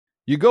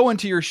You go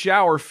into your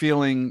shower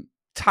feeling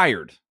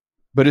tired,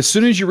 but as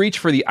soon as you reach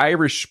for the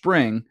Irish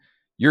Spring,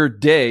 your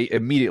day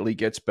immediately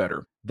gets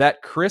better.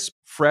 That crisp,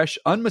 fresh,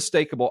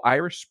 unmistakable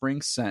Irish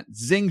Spring scent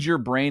zings your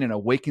brain and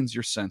awakens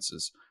your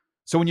senses.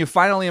 So when you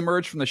finally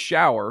emerge from the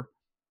shower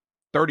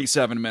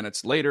 37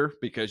 minutes later,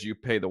 because you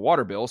pay the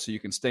water bill so you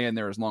can stay in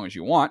there as long as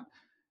you want,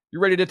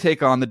 you're ready to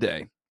take on the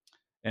day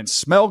and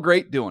smell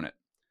great doing it.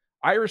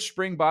 Irish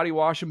Spring Body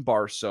Wash and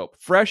Bar Soap.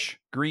 Fresh,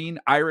 green,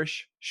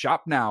 Irish.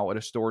 Shop now at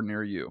a store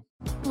near you.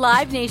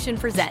 Live Nation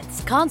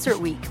presents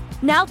Concert Week.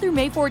 Now through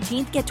May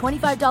 14th, get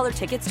 $25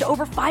 tickets to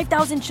over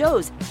 5,000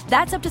 shows.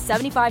 That's up to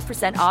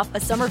 75% off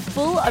a summer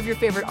full of your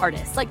favorite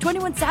artists like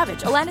 21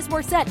 Savage, Alanis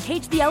Morissette,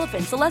 Cage the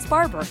Elephant, Celeste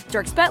Barber,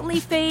 Dierks Bentley,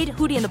 Fade,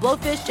 Hootie and the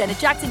Blowfish, Janet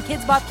Jackson,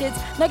 Kids Bop Kids,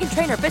 Meghan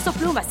Trainor, Bissell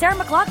Pluma, Sarah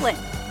McLachlan.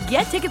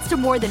 Get tickets to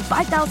more than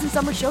 5,000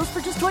 summer shows for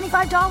just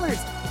 $25.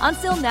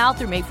 Until now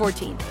through May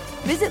 14th.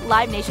 Visit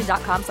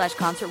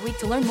LiveNation.com/Concert Week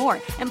to learn more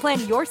and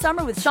plan your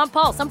summer with Sean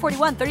Paul, Sum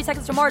 41, 30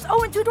 Seconds to Mars,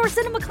 and Two Door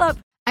Cinema Club.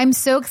 I'm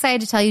so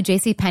excited to tell you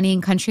JCPenney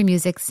and country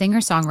music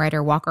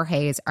singer-songwriter Walker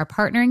Hayes are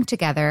partnering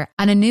together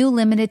on a new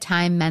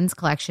limited-time men's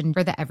collection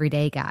for the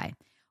everyday guy.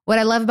 What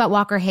I love about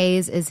Walker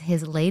Hayes is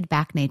his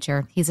laid-back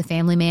nature. He's a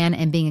family man,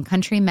 and being a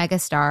country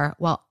megastar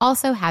while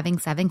also having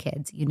 7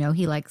 kids, you know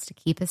he likes to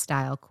keep his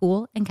style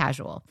cool and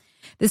casual.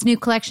 This new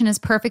collection is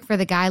perfect for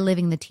the guy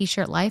living the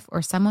t-shirt life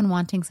or someone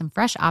wanting some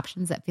fresh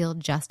options that feel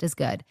just as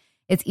good.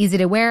 It's easy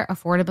to wear,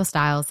 affordable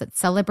styles that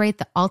celebrate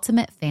the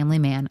ultimate family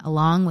man,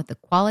 along with the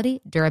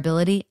quality,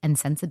 durability, and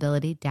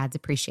sensibility dads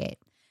appreciate.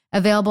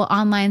 Available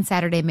online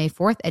Saturday, May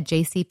 4th at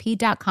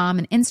jcp.com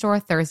and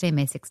in-store Thursday,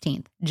 May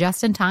 16th.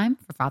 Just in time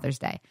for Father's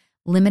Day.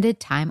 Limited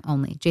time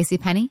only.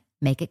 JCPenney,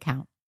 make it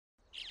count.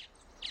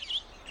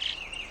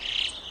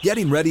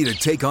 Getting ready to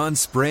take on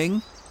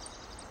spring?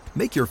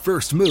 Make your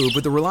first move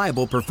with the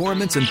reliable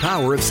performance and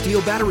power of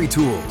Steel battery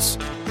tools.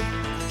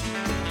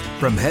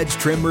 From hedge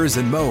trimmers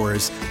and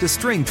mowers to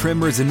string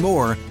trimmers and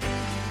more,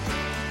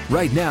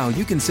 right now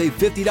you can save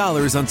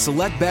 $50 on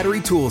select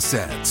battery tool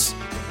sets.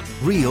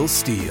 Real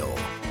Steel.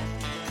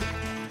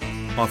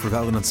 Offer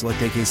valid on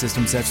select AK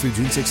system sets through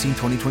June 16,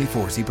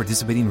 2024. See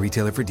participating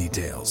retailer for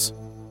details.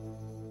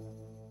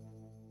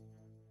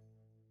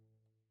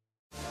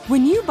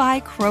 When you buy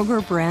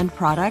Kroger brand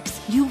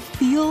products, you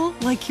feel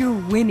like you're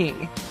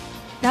winning.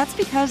 That's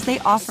because they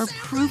offer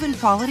proven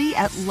quality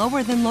at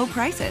lower than low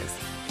prices.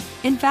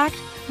 In fact,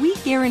 we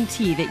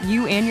guarantee that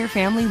you and your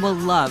family will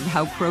love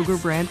how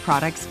Kroger brand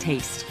products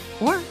taste,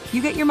 or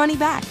you get your money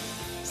back.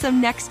 So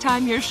next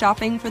time you're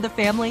shopping for the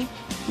family,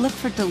 look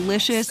for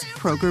delicious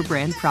Kroger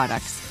brand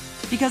products,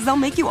 because they'll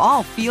make you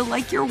all feel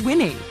like you're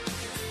winning.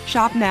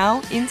 Shop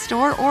now,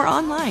 in-store, or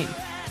online.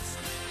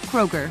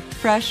 Kroger,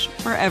 fresh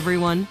for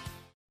everyone.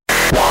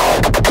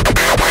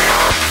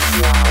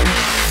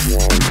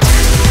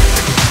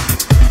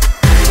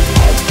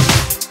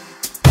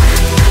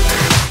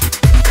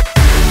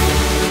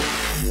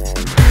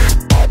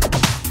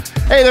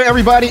 Hey there,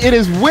 everybody. It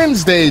is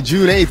Wednesday,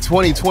 June 8th,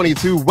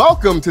 2022.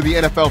 Welcome to the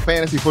NFL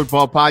Fantasy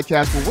Football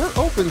Podcast, where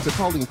we're open to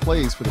calling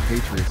plays for the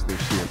Patriots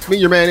this year. It's me,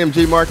 your man,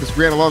 MJ Marcus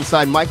Grant,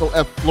 alongside Michael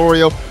F.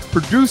 Florio,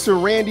 producer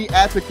Randy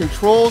at the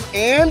controls,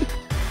 and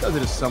because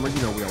it is summer,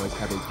 you know we always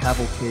have a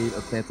cavalcade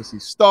of fantasy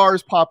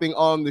stars popping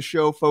on the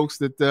show, folks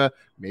that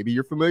maybe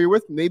you're familiar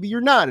with, maybe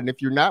you're not. And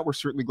if you're not, we're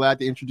certainly glad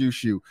to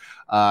introduce you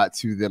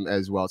to them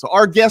as well. So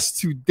our guest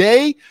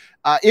today,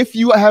 if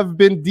you have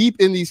been deep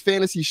in these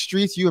fantasy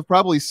streets, you have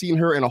probably seen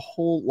her in a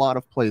whole lot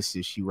of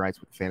places. She writes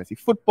with Fantasy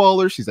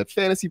Footballers. She's at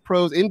Fantasy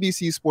Pros,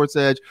 NBC Sports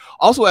Edge,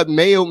 also at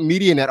Mayo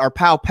Media Net, our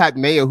pal Pat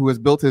Mayo, who has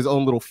built his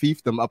own little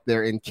fiefdom up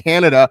there in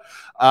Canada.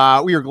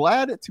 We are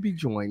glad to be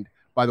joined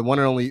by the one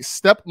and only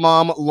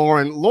stepmom,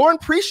 Lauren. Lauren,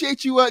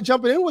 appreciate you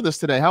jumping in with us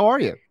today. How are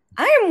you?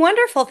 I am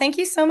wonderful. Thank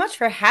you so much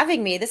for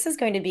having me. This is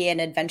going to be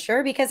an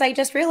adventure because I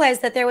just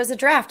realized that there was a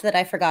draft that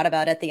I forgot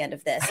about at the end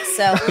of this.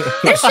 So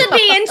this should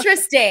be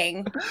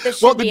interesting.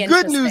 The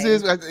good news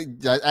is,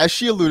 as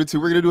she alluded to,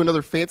 we're going to do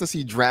another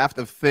fantasy draft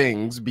of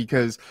things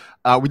because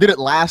we did it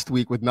last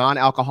week with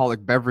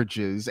non-alcoholic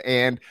beverages.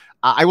 And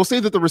I will say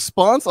that the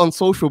response on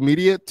social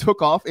media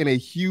took off in a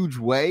huge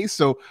way.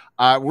 So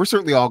we're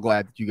certainly all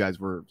glad that you guys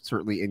were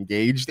certainly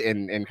engaged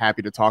and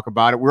happy to talk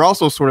about it. We're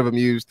also sort of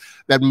amused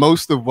that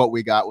most of what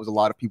we got was a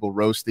lot of people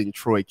roasting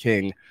Troy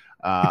King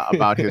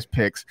about his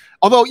picks.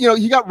 Although, you know,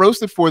 he got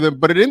roasted for them,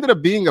 but it ended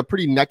up being a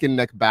pretty neck and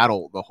neck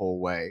battle the whole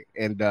way.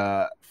 And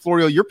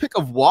Florio, your pick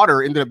of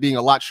water ended up being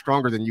a lot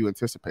stronger than you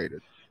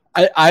anticipated.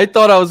 I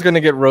thought I was going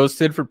to get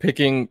roasted for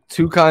picking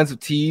 2 kinds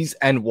of teas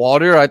and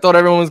water. I thought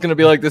everyone was going to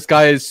be like, this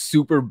guy is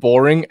super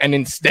boring. And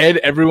instead,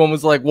 everyone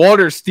was like,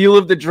 water, steal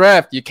of the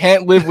draft. You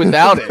can't live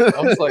without it.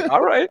 I was like,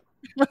 all right.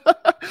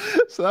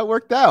 So that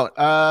worked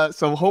out.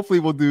 So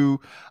hopefully we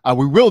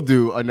will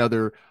do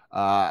another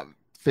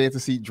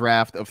fantasy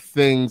draft of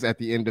things at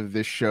the end of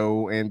this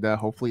show. And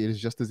hopefully it is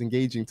just as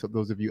engaging to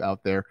those of you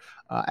out there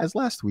as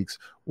last week's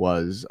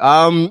was.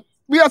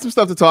 we got some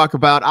stuff to talk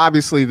about.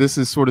 Obviously, this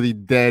is sort of the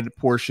dead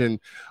portion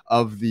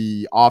of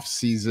the off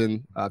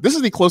season. This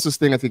is the closest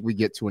thing I think we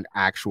get to an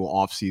actual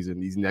off season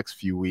these next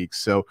few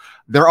weeks. So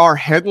there are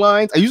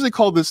headlines. I usually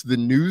call this the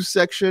news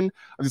section.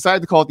 I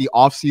decided to call it the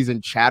off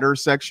season chatter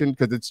section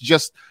because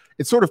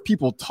it's sort of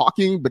people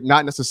talking, but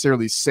not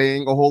necessarily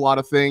saying a whole lot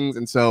of things.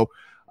 And so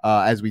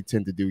as we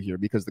tend to do here,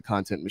 because the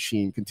content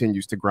machine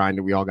continues to grind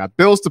and we all got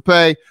bills to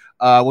pay,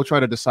 we'll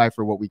try to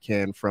decipher what we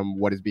can from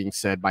what is being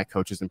said by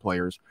coaches and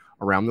players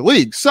around the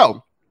league.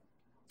 So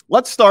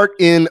let's start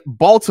in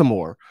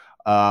Baltimore,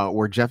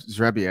 where Jeff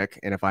Zrebiec,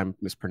 and if I'm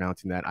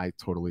mispronouncing that, I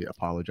totally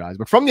apologize,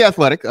 but from The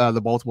Athletic,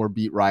 the Baltimore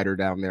beat writer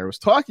down there, was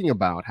talking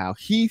about how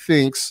he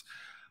thinks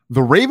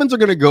the Ravens are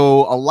going to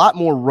go a lot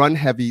more run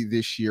heavy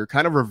this year,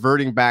 kind of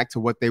reverting back to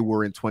what they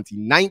were in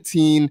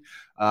 2019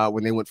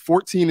 when they went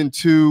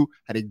 14-2,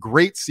 had a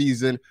great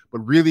season, but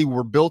really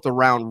were built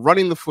around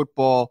running the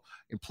football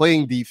and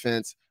playing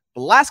defense.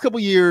 The last couple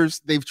of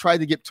years, they've tried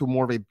to get to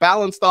more of a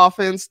balanced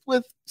offense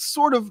with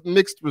sort of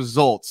mixed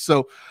results.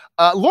 So,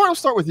 Lauren, I'll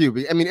start with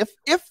you. I mean,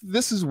 if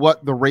this is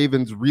what the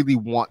Ravens really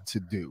want to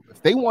do,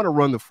 if they want to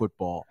run the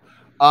football,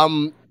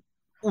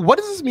 what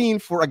does this mean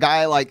for a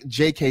guy like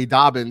J.K.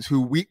 Dobbins,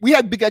 who we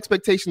had big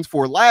expectations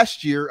for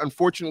last year?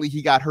 Unfortunately,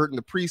 he got hurt in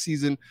the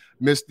preseason,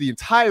 missed the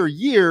entire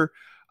year,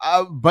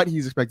 but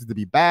he's expected to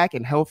be back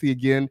and healthy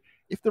again.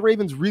 If the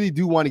Ravens really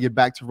do want to get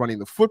back to running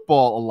the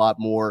football a lot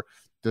more,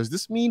 does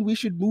this mean we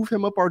should move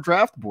him up our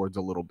draft boards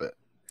a little bit?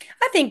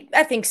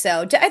 I think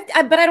so. But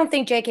I don't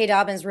think J.K.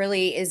 Dobbins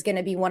really is going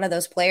to be one of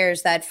those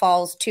players that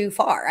falls too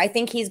far. I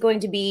think he's going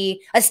to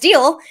be a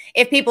steal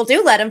if people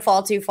do let him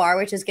fall too far,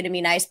 which is going to be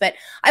nice. But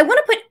I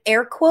want to put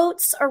air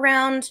quotes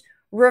around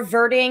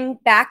reverting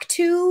back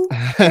to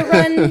the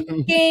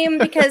run game,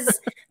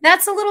 because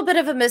that's a little bit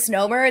of a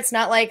misnomer. It's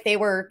not like they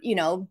were,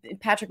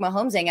 Patrick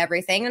Mahomesing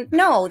everything.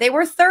 No, they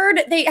were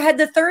third. They had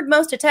the third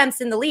most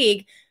attempts in the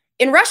league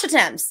in rush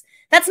attempts.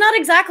 That's not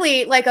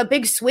exactly like a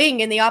big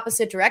swing in the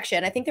opposite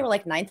direction. I think they were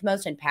like ninth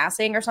most in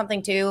passing or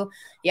something too.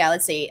 Yeah,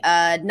 let's see.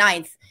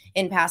 Ninth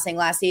in passing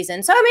last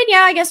season. So, I mean,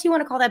 yeah, I guess you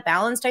want to call that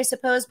balanced, I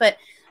suppose. But,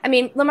 I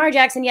mean, Lamar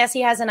Jackson, yes,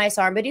 he has a nice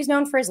arm, but he's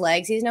known for his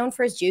legs. He's known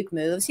for his juke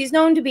moves. He's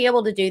known to be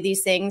able to do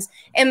these things.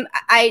 And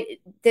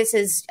this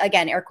is,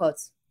 again, air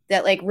quotes,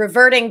 that like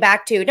reverting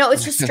back to, no,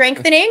 it's just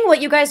strengthening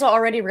what you guys are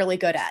already really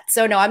good at.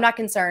 So, no, I'm not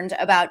concerned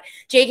about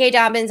J.K.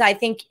 Dobbins. I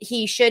think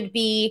he should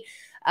be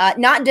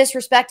not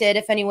disrespected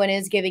if anyone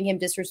is giving him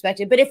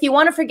disrespected. But if you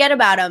want to forget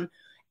about him,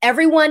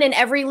 everyone in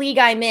every league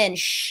I'm in,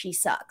 he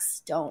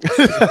sucks. Don't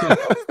go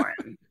for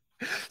him.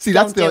 See,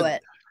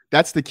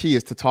 that's the key,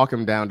 is to talk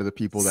him down to the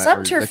people that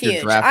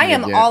subterfuge. I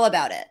am all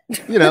about it.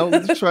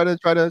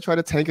 Try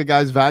to tank a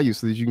guy's value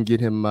so that you can get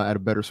him at a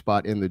better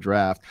spot in the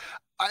draft.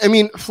 I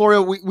mean,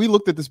 Florio, we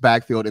looked at this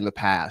backfield in the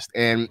past,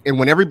 and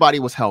when everybody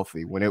was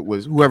healthy, when it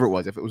was whoever it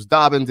was, if it was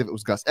Dobbins, if it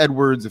was Gus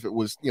Edwards, if it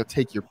was,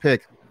 take your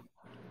pick,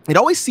 it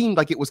always seemed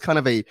like it was kind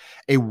of a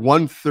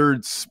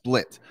 1/3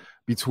 split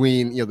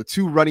between, the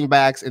two running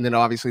backs, and then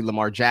obviously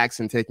Lamar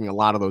Jackson taking a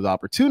lot of those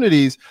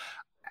opportunities.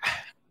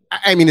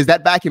 I mean, is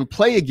that back in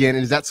play again?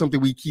 And is that something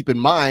we keep in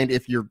mind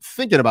if you're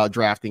thinking about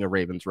drafting a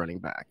Ravens running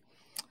back?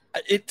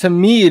 To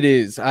me, it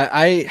is.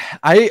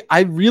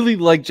 I really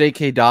like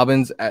J.K.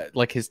 Dobbins,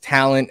 like his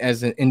talent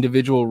as an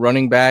individual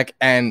running back.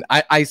 And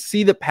I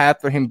see the path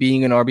for him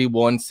being an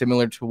RB1,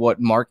 similar to what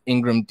Mark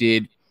Ingram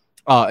did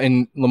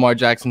in Lamar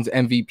Jackson's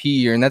MVP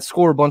year, and that's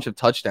score a bunch of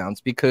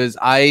touchdowns, because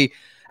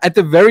at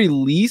the very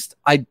least,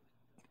 I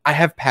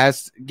have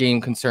pass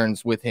game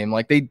concerns with him.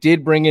 Like, they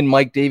did bring in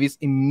Mike Davis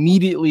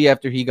immediately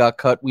after he got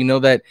cut. We know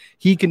that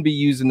he can be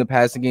used in the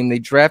passing game. They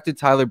drafted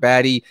Tyler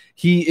Batty.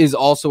 He is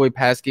also a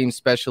pass game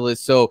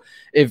specialist. So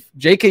if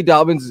J.K.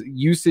 Dobbins'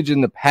 usage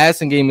in the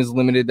passing game is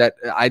limited, that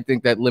I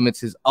think that limits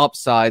his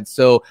upside.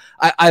 So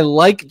I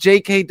like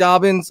J.K.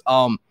 Dobbins.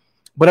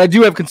 But I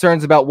do have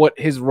concerns about what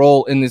his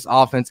role in this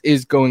offense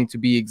is going to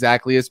be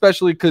exactly,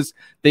 especially because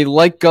they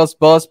like Gus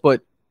Bus,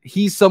 but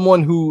he's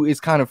someone who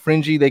is kind of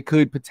fringy. They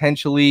could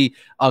potentially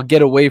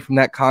get away from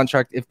that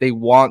contract if they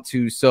want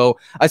to. So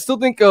I still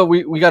think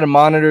we got to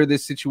monitor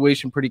this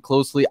situation pretty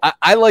closely.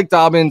 I like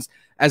Dobbins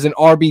as an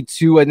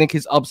RB2. I think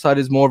his upside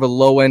is more of a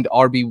low-end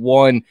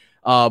RB1,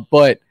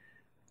 but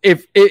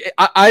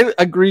I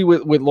agree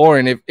with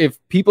Lauren.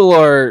 If people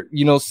are,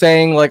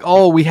 saying like,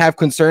 oh, we have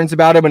concerns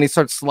about him and he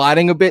starts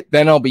sliding a bit,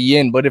 then I'll be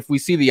in. But if we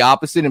see the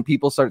opposite and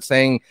people start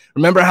saying,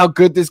 remember how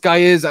good this guy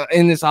is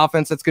in this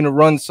offense that's going to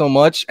run so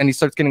much, and he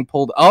starts getting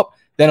pulled up,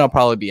 then I'll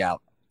probably be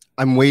out.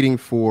 I'm waiting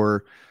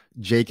for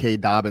J.K.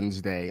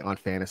 Dobbins Day on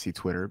fantasy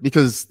Twitter,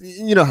 because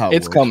you know how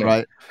it's coming,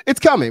 right? It's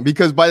coming,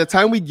 because by the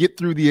time we get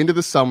through the end of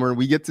the summer,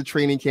 we get to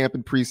training camp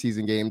and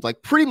preseason games,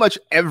 like pretty much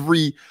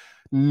every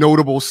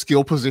notable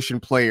skill position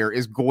player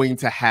is going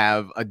to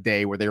have a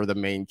day where they're the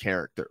main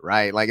character,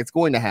 right? Like, it's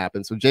going to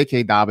happen. So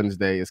J.K. Dobbins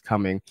Day is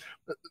coming.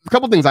 A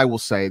couple things I will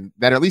say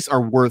that at least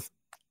are worth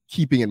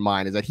keeping in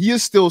mind is that he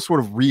is still sort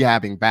of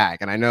rehabbing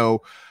back. And I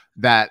know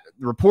that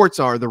the reports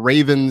are the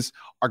Ravens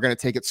are going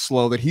to take it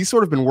slow, that he's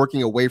sort of been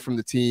working away from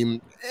the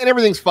team and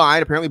everything's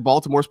fine. Apparently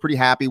Baltimore's pretty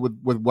happy with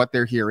what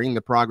they're hearing,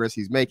 the progress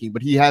he's making,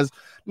 but he has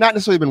not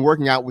necessarily been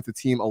working out with the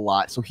team a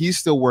lot. So he's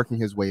still working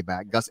his way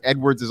back. Gus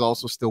Edwards is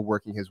also still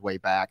working his way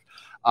back.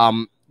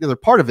 The other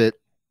part of it,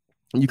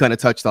 and you kind of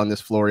touched on this,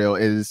 Florio,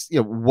 is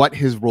what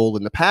his role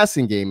in the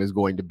passing game is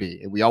going to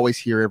be. And we always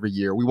hear every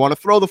year, we want to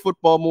throw the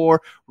football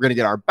more. We're going to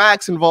get our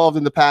backs involved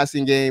in the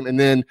passing game. And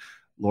then,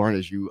 Lauren,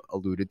 as you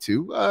alluded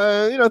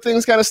to,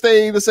 things kind of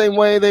stay the same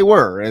way they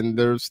were. And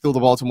they're still the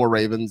Baltimore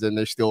Ravens, and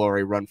they still are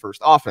a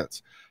run-first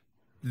offense.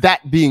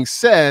 That being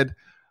said,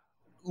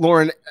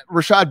 Lauren,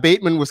 Rashad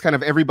Bateman was kind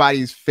of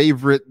everybody's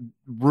favorite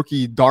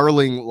rookie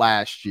darling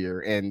last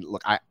year. And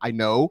look, I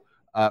know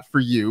for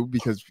you,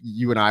 because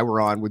you and I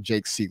were on with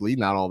Jake Seeley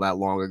not all that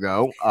long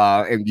ago,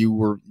 and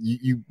you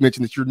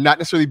mentioned that you're not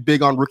necessarily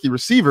big on rookie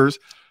receivers.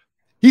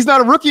 He's not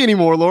a rookie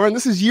anymore, Lauren.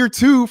 This is year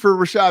 2 for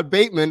Rashad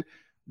Bateman.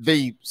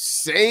 They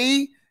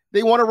say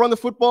they want to run the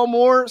football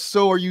more.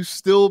 So are you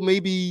still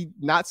maybe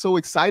not so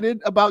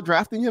excited about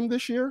drafting him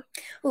this year?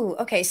 Ooh,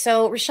 okay.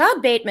 So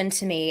Rashad Bateman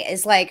to me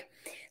is like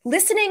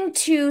listening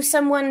to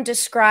someone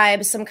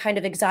describe some kind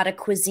of exotic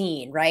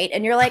cuisine, right?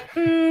 And you're like,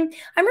 I'm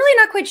really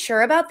not quite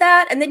sure about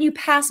that. And then you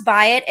pass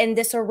by it and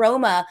this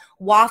aroma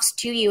wafts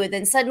to you. And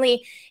then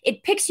suddenly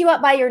it picks you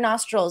up by your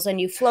nostrils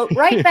and you float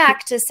right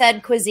back to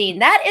said cuisine.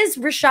 That is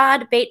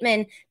Rashad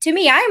Bateman to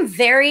me. I am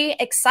very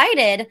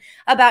excited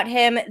about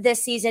him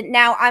this season.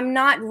 Now, I'm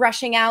not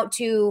rushing out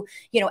to,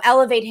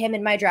 elevate him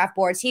in my draft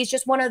boards. He's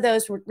just one of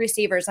those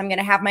receivers I'm going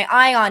to have my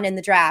eye on in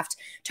the draft.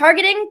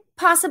 Targeting,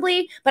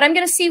 possibly, but I'm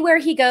going to see where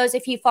he goes.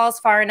 If he falls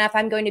far enough,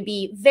 I'm going to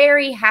be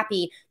very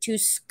happy to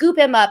scoop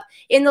him up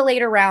in the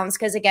later rounds.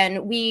 Because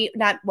again,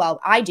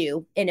 I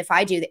do. And if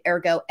I do,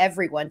 ergo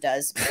everyone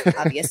does,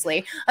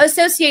 obviously,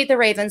 associate the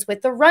Ravens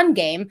with the run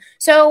game.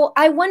 So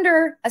I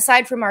wonder,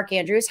 aside from Mark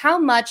Andrews, how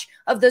much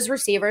of those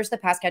receivers, the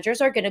pass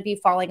catchers, are going to be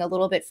falling a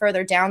little bit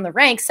further down the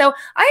ranks. So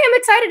I am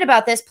excited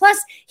about this. Plus,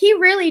 he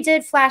really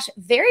did flash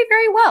very,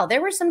 very well.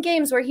 There were some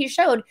games where he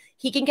showed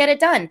he can get it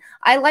done.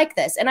 I like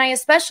this. And I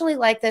especially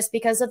like this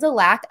because of the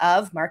lack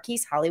of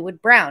Marquise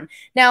Hollywood Brown.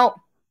 Now,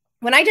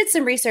 when I did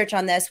some research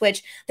on this,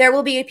 which there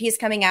will be a piece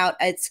coming out,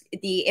 it's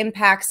the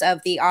impacts of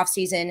the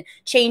offseason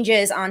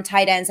changes on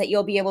tight ends that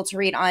you'll be able to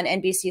read on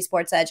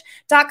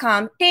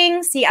NBCSportsEdge.com.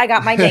 Ding. See, I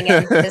got my ding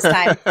in this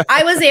time.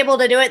 I was able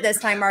to do it this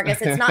time,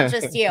 Marcus. It's not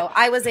just you.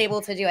 I was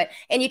able to do it.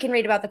 And you can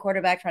read about the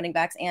quarterbacks, running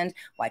backs, and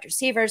wide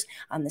receivers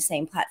on the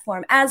same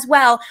platform as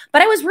well.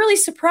 But I was really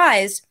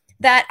surprised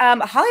that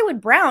Hollywood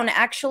Brown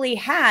actually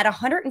had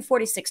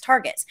 146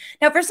 targets.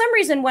 Now, for some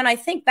reason, when I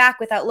think back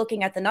without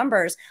looking at the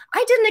numbers,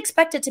 I didn't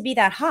expect it to be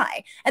that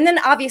high. And then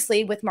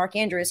obviously with Mark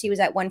Andrews, he was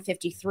at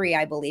 153,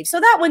 I believe. So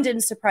that one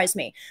didn't surprise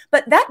me.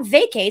 But that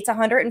vacates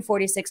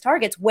 146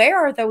 targets.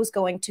 Where are those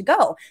going to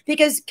go?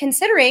 Because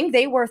considering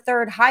they were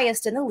third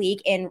highest in the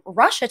league in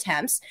rush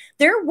attempts,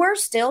 there were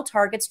still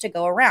targets to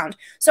go around.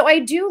 So I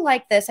do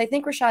like this. I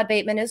think Rashad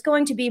Bateman is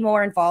going to be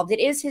more involved. It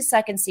is his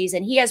second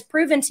season. He has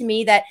proven to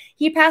me that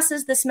he passes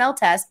the smell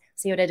test.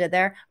 See what I did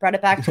there? Brought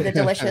it back to the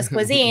delicious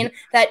cuisine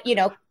that,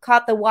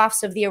 caught the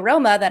wafts of the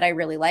aroma that I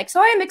really like. So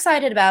I am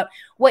excited about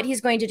what he's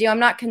going to do. I'm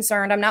not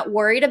concerned. I'm not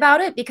worried about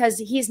it because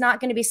he's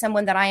not going to be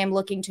someone that I am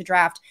looking to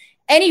draft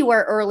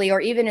anywhere early or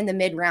even in the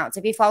mid rounds.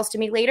 If he falls to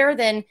me later,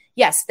 then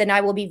yes, then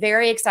I will be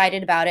very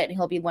excited about it. And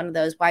he'll be one of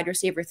those wide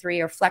receiver 3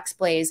 or flex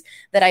plays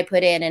that I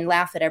put in and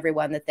laugh at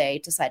everyone that they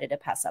decided to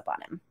pass up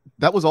on him.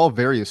 That was all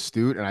very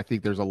astute, and I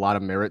think there's a lot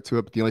of merit to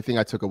it. But the only thing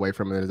I took away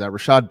from it is that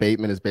Rashad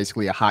Bateman is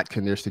basically a hot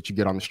knish that you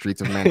get on the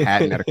streets of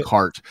Manhattan at a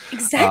cart.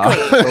 Exactly.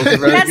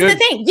 That's good. The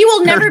thing. You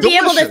will never be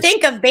able to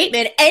think of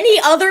Bateman any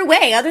other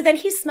way other than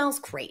he smells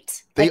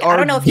great. I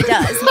don't know if he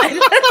does.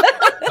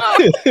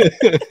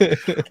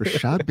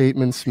 Rashad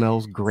Bateman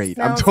smells great.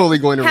 I'm totally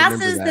going to remember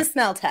that. Passes the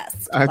smell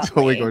test. I'm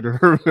totally going to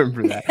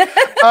remember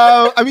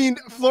that.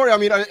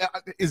 Florio,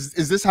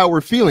 is this how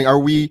we're feeling?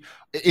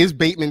 Is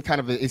Bateman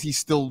is he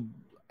still,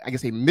 I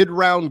guess, a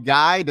mid-round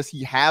guy? Does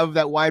he have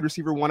that wide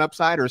receiver 1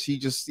 upside, or is he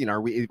just,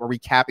 are we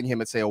capping him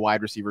at, say, a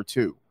wide receiver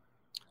 2?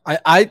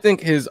 I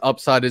think his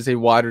upside is a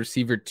wide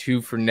receiver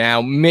 2 for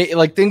now.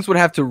 Things would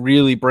have to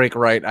really break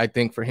right, I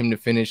think, for him to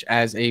finish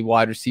as a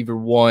wide receiver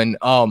 1.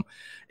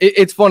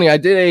 It's funny. I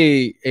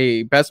did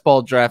a best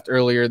ball draft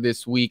earlier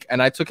this week,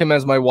 and I took him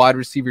as my wide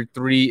receiver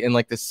 3 in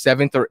the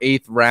 7th or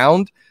 8th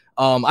round.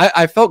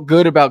 I felt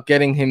good about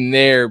getting him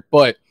there,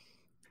 but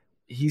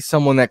he's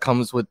someone that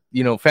comes with,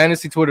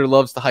 fantasy Twitter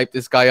loves to hype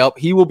this guy up.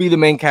 He will be the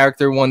main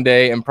character one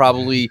day and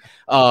probably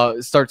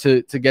start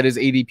to get his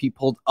ADP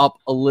pulled up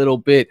a little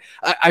bit.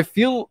 I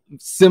feel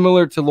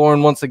similar to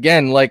Lauren once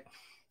again.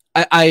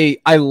 I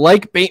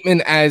like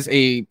Bateman as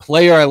a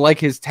player. I like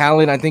his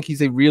talent. I think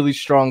he's a really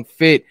strong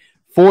fit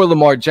for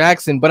Lamar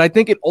Jackson, but I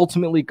think it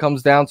ultimately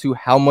comes down to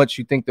how much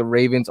you think the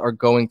Ravens are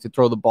going to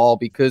throw the ball,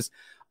 because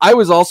I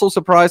was also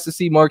surprised to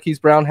see Marquise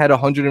Brown had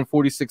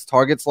 146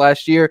 targets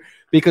last year,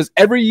 because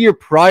every year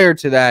prior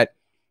to that,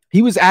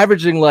 he was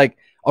averaging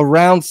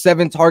around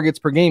 7 targets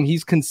per game.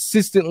 He's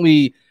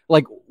consistently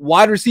like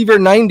wide receiver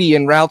 90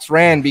 in routes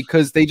ran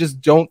because they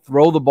just don't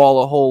throw the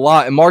ball a whole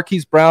lot. And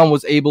Marquise Brown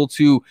was able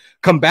to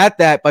combat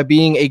that by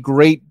being a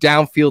great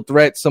downfield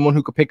threat, someone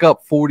who could pick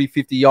up 40,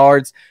 50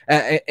 yards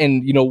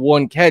and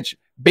one catch.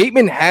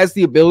 Bateman has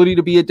the ability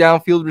to be a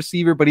downfield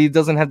receiver, but he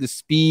doesn't have the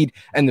speed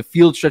and the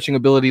field stretching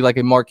ability like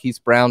a Marquise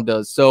Brown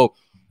does. So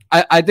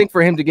I think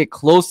for him to get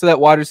close to that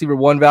wide receiver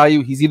 1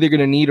 value, he's either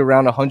going to need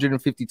around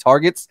 150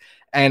 targets.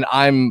 And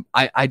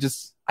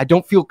I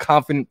don't feel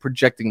confident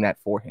projecting that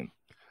for him.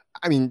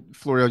 I mean,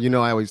 Florio,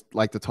 I always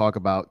like to talk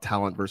about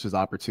talent versus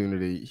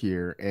opportunity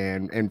here.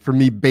 And for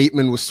me,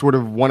 Bateman was sort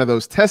of one of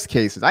those test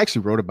cases. I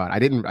actually wrote about it. I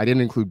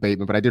didn't include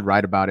Bateman, but I did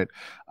write about it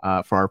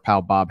for our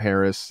pal Bob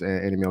Harris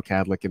and Emil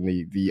Kadlik in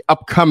the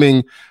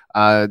upcoming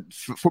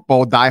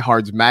Football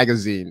Diehards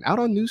magazine, out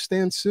on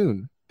newsstand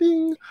soon.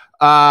 Bing.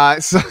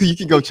 So you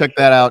can go check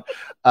that out,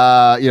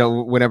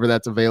 whenever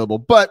that's available.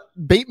 But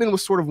Bateman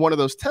was sort of one of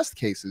those test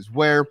cases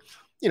where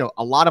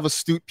a lot of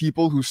astute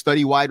people who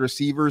study wide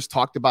receivers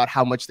talked about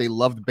how much they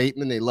loved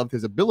Bateman. They loved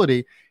his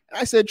ability. And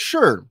I said,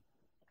 sure.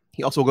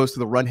 He also goes to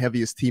the run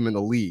heaviest team in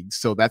the league.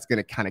 So that's going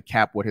to kind of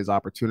cap what his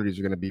opportunities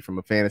are going to be from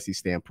a fantasy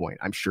standpoint.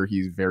 I'm sure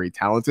he's very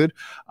talented.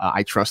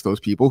 I trust those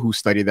people who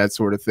study that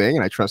sort of thing,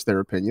 and I trust their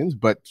opinions.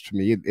 But to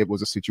me, it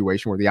was a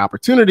situation where the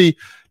opportunity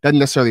doesn't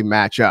necessarily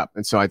match up.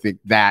 And so I think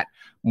that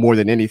more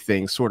than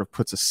anything sort of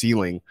puts a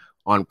ceiling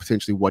on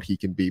potentially what he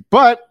can be.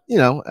 But,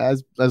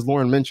 as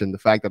Lauren mentioned, the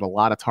fact that a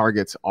lot of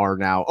targets are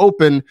now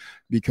open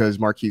because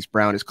Marquise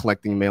Brown is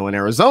collecting mail in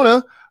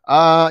Arizona,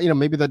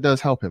 maybe that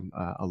does help him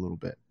a little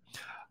bit.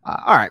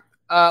 All right.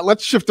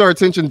 Let's shift our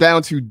attention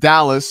down to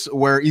Dallas,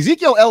 where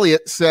Ezekiel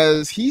Elliott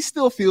says he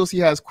still feels he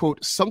has,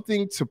 quote,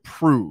 something to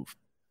prove.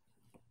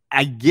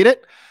 I get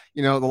it.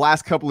 The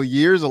last couple of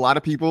years, a lot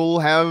of people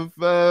have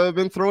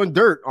been throwing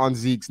dirt on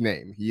Zeke's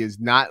name. He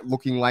is not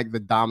looking like the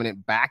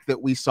dominant back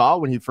that we saw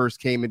when he first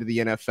came into the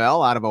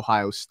NFL out of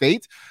Ohio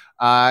State.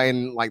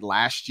 And like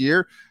last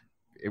year,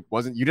 you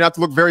didn't have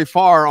to look very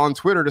far on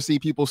Twitter to see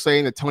people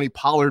saying that Tony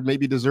Pollard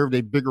maybe deserved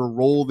a bigger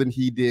role than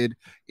he did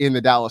in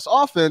the Dallas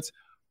offense.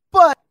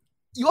 But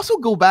you also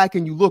go back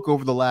and you look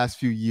over the last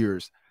few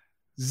years,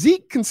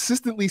 Zeke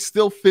consistently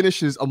still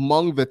finishes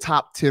among the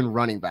top 10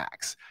 running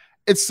backs.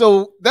 And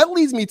so that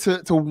leads me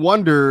to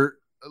wonder,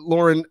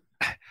 Lauren,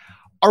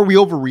 are we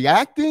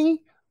overreacting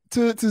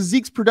to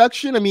Zeke's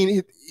production? I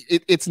mean,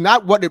 it's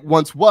not what it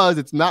once was.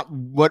 It's not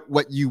what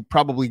you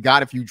probably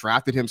got if you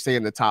drafted him, say,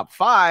 in the top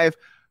 5.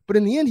 But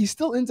in the end, he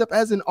still ends up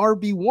as an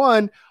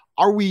RB1.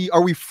 Are we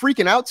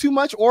freaking out too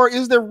much, or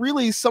is there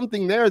really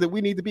something there that we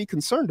need to be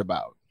concerned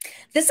about?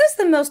 This is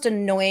the most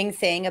annoying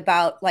thing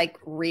about like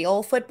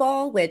real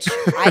football, which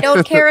I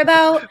don't care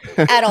about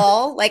at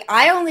all. Like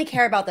I only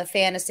care about the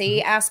fantasy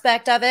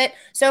aspect of it.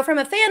 So from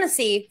a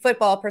fantasy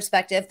football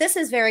perspective, this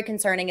is very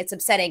concerning. It's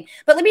upsetting.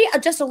 But let me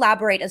just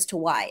elaborate as to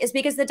why. It's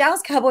because the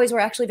Dallas Cowboys were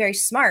actually very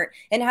smart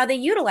in how they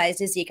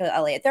utilized Ezekiel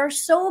Elliott. There are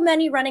so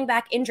many running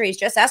back injuries,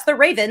 just as the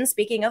Ravens,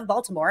 speaking of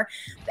Baltimore.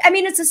 I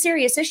mean, it's a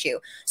serious issue.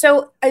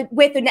 So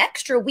with an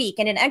extra week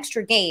and an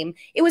extra game,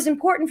 it was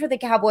important for the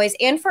Cowboys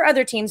and for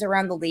other teams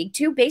around the league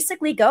to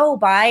basically go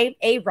by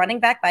a running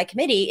back by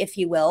committee, if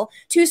you will,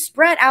 to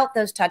spread out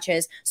those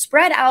touches,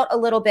 spread out a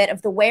little bit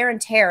of the wear and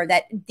tear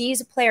that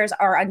these players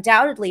are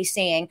undoubtedly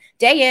seeing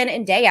day in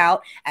and day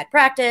out at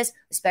practice,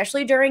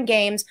 especially during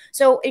games.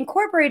 So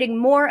incorporating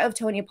more of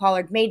Tony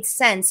Pollard made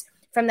sense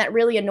from that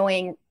really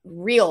annoying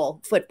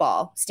real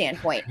football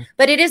standpoint.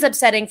 But it is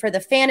upsetting for the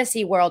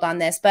fantasy world on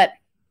this. But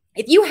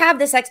if you have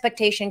this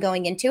expectation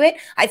going into it,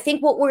 I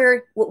think what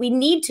we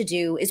need to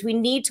do is we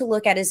need to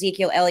look at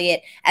Ezekiel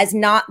Elliott as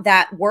not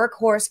that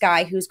workhorse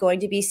guy who's going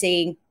to be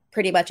seeing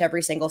pretty much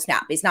every single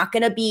snap. He's not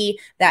going to be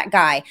that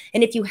guy.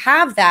 And if you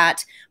have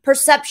that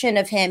perception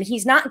of him,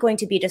 he's not going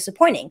to be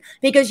disappointing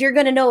because you're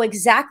going to know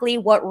exactly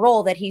what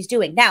role that he's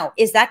doing. Now,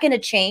 is that going to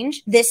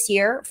change this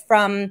year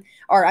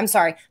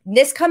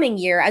this coming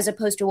year as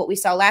opposed to what we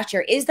saw last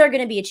year? Is there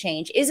going to be a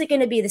change? Is it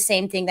going to be the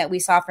same thing that we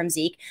saw from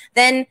Zeke?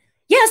 Then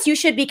yes, you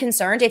should be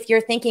concerned if you're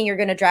thinking you're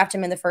going to draft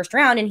him in the first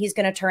round and he's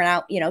going to turn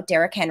out,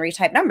 Derrick Henry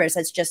type numbers.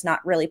 That's just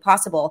not really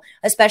possible,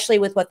 especially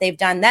with what they've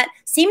done that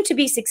seemed to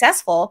be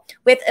successful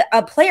with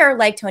a player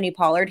like Tony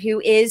Pollard,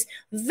 who is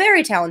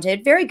very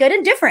talented, very good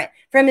and different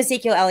from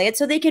Ezekiel Elliott.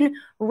 So they can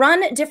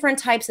run different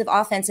types of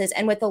offenses.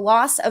 And with the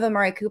loss of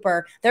Amari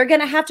Cooper, they're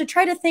going to have to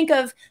try to think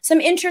of some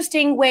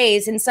interesting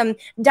ways and some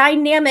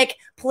dynamic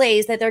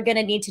plays that they're going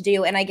to need to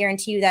do. And I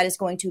guarantee you that is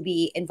going to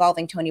be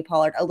involving Tony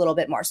Pollard a little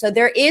bit more. So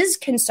there is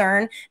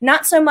concern,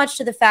 not so much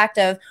to the fact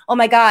of, oh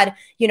my God,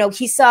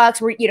 he sucks.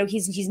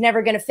 He's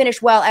never going to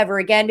finish well ever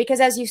again. Because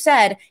as you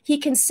said, he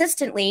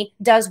consistently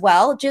does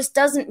well, just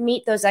doesn't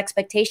meet those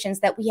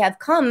expectations that we have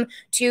come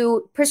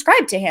to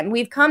prescribe to him.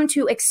 We've come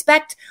to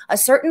expect a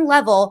certain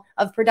level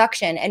of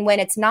production. And when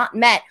it's not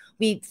met,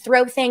 we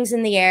throw things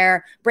in the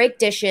air, break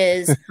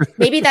dishes.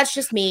 Maybe that's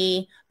just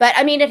me, but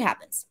I mean, it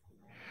happens.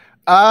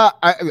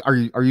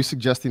 Are you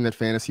suggesting that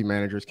fantasy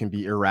managers can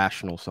be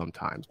irrational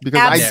sometimes? Because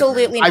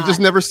absolutely, I've just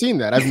never seen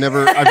that. I've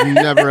never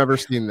ever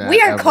seen that.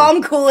 We are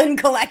calm, cool, and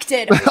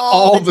collected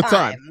all the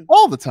time.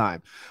 All the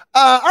time.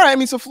 All right. I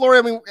mean, so Flory,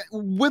 I mean,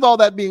 with all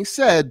that being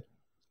said,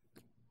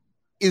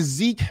 is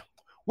Zeke?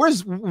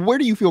 Where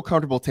do you feel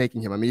comfortable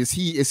taking him? I mean, is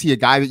he a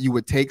guy that you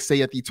would take,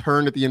 say, at the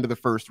end of the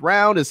first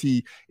round? Is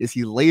he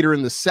later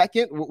in the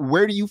second?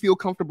 Where do you feel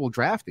comfortable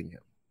drafting him?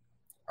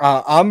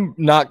 I'm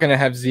not going to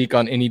have Zeke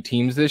on any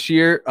teams this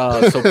year,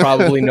 so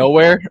probably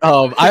nowhere.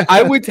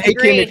 I would take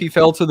him if he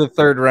fell to the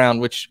third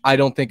round, which I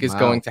don't think is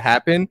going to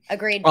happen.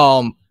 Agreed.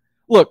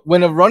 Look,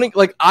 when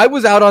I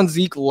was out on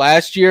Zeke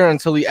last year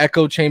until the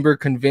echo chamber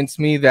convinced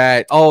me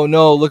that, oh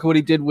no, look what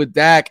he did with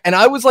Dak. And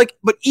I was like,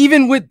 but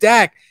even with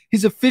Dak,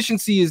 his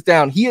efficiency is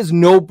down. He has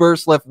no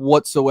burst left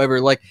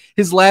whatsoever. Like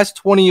his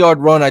last 20-yard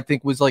run, I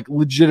think, was like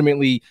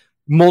legitimately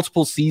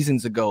multiple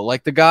seasons ago.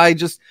 Like the guy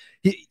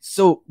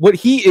so what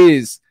he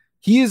is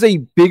a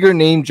bigger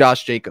name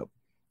Josh Jacobs.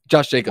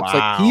 Wow.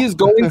 Like he is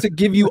going to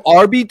give you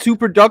RB2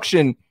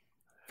 production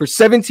for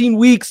 17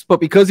 weeks, but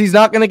because he's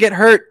not going to get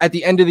hurt at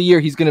the end of the year,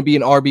 he's going to be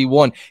an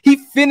RB1. He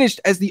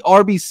finished as the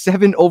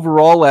RB7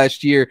 overall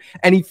last year,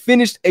 and he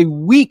finished a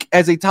week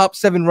as a top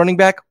 7 running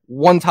back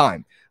one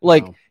time.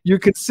 Like you're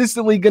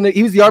consistently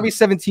he was the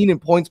RB17 in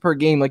points per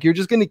game. Like you're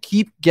just going to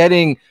keep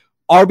getting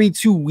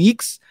RB2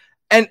 weeks.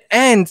 And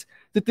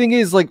the thing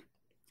is, like,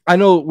 I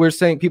know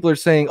people are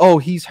saying, oh,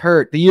 he's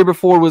hurt. The year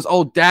before was,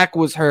 oh, Dak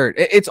was hurt.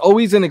 It's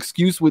always an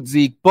excuse with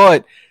Zeke,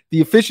 but the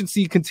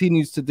efficiency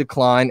continues to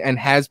decline and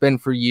has been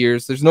for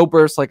years. There's no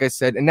burst, like I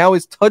said, and now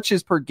his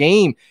touches per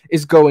game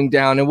is going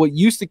down. And what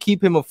used to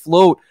keep him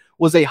afloat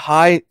was a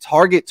high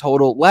target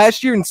total.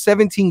 Last year in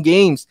 17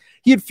 games,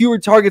 he had fewer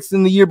targets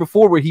than the year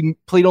before where he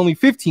played only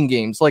 15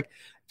 games. Like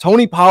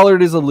Tony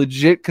Pollard is a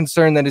legit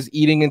concern that is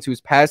eating into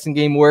his passing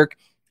game work.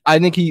 I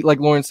think like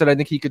Lauren said, I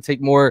think he could take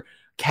more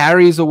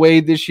carries away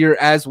this year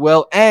as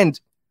well. And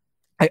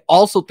I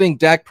also think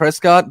Dak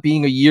Prescott,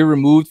 being a year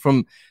removed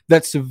from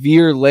that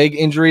severe leg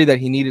injury that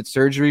he needed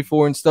surgery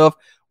for and stuff,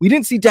 we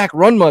didn't see Dak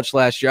run much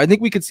last year. I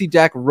think we could see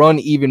Dak run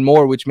even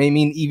more, which may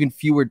mean even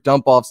fewer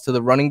dump offs to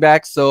the running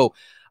back. So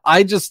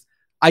I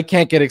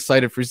can't get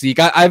excited for Zeke.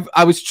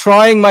 I was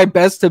trying my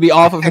best to be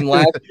off of him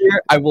last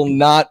year. I will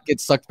not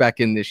get sucked back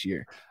in this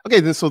year. Okay,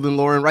 then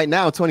Lauren, right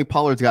now, Tony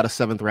Pollard's got a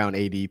 7th round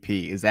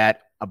ADP. Is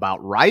that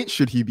about right?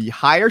 Should he be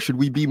higher? Should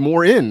we be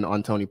more in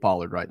on Tony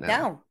Pollard right now?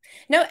 No.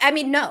 I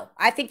mean, no.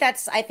 I think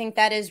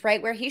that is right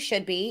where he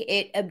should be.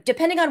 It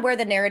depending on where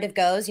the narrative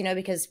goes,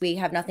 because we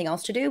have nothing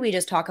else to do. We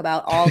just talk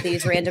about all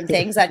these random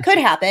things that could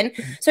happen.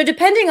 So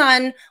depending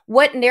on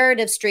what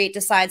narrative street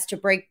decides to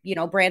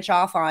branch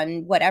off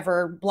on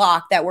whatever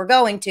block that we're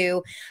going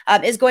to,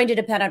 is going to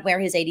depend on where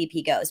his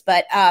ADP goes.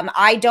 But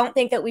I don't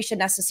think that we should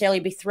necessarily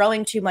be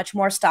throwing too much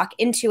more stock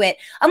into it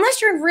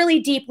unless you're in really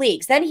deep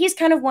leagues. Then he's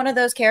kind of one of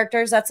those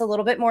characters that's a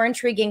little bit more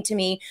intriguing to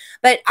me.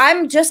 But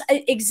I'm just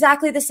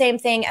exactly the same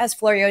thing as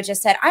Florio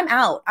just said. I'm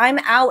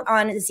out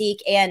on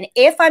Zeke. And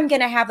if I'm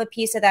going to have a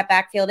piece of that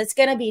backfield, it's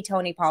going to be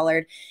Tony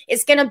Pollard.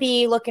 It's going to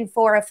be looking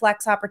for a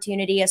flex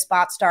opportunity, a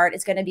spot start.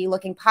 It's going to be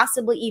looking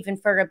possibly even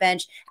for a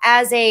bench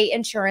as a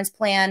insurance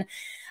plan.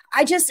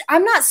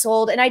 I'm not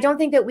sold. And I don't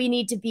think that we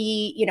need to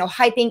be,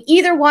 hyping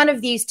either one of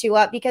these two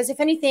up, because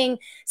if anything,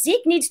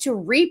 Zeke needs to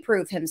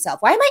reprove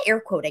himself. Why am I air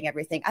quoting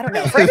everything? I don't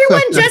know. For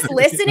everyone just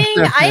listening,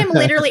 I am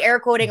literally air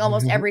quoting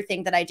almost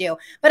everything that I do,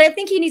 but I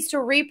think he needs to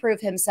reprove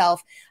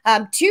himself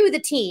to the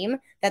team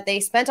that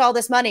they spent all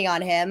this money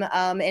on him.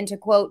 And to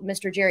quote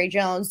Mr. Jerry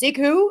Jones, Zeke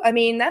who? I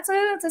mean, that's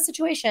a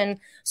situation.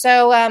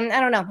 So I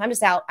don't know. I'm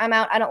just out. I'm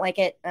out. I don't like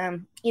it.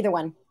 Either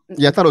one.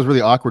 Yeah, I thought it was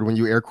really awkward when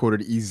you air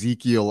quoted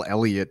Ezekiel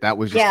Elliott. That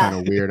was just kind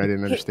of weird. I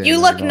didn't understand. You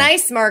look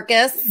nice,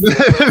 Marcus.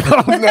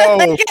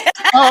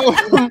 Oh,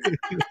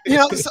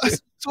 no.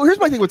 So here's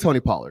my thing with Tony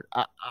Pollard.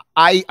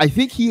 I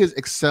think he has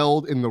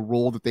excelled in the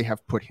role that they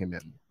have put him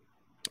in.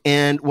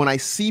 And when I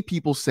see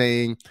people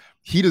saying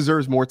he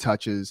deserves more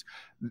touches,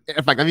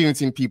 in fact, I've even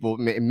seen people,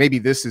 maybe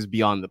this is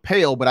beyond the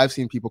pale, but I've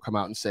seen people come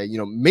out and say,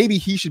 maybe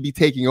he should be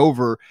taking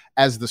over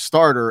as the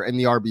starter and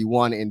the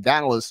RB1 in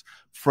Dallas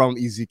from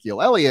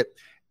Ezekiel Elliott.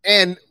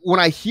 And when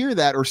I hear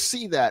that or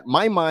see that,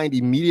 my mind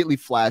immediately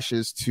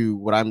flashes to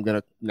what I'm going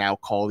to now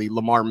call the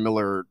Lamar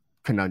Miller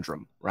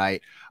conundrum,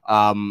 right?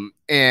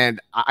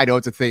 And I know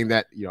it's a thing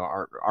that,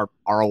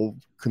 our old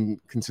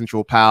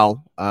consensual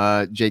pal,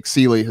 Jake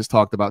Seeley, has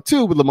talked about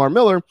too with Lamar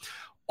Miller.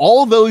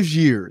 All those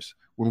years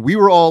when we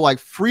were all like,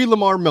 free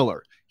Lamar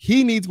Miller,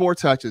 he needs more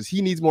touches,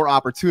 he needs more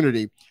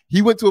opportunity.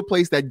 He went to a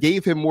place that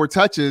gave him more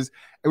touches,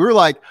 and we were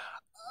like,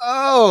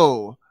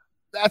 oh,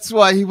 that's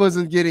why he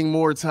wasn't getting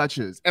more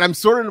touches. And I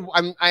sort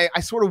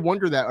of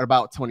wonder that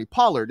about Tony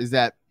Pollard,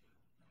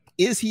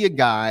 is he a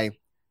guy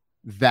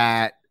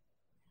that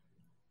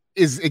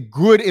is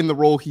good in the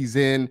role he's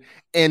in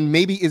and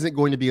maybe isn't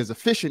going to be as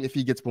efficient if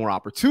he gets more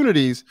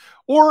opportunities?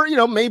 Or,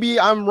 maybe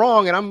I'm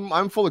wrong and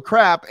I'm full of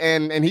crap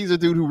and he's a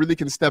dude who really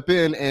can step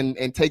in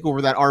and take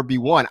over that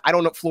RB1. I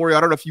don't know, Florio,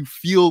 I don't know if you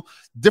feel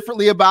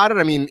differently about it.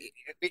 I mean,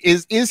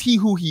 is he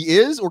who he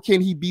is, or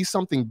can he be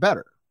something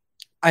better?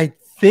 I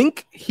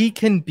think he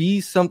can be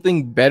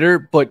something better,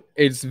 but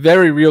it's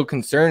very real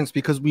concerns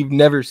because we've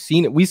never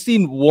seen it. We've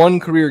seen one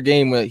career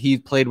game where he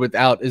played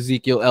without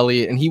Ezekiel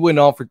Elliott, and he went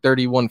off for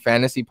 31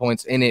 fantasy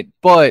points in it,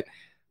 but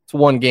it's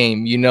one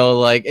game,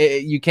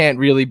 you can't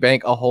really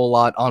bank a whole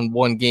lot on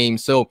one game.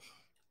 So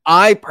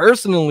I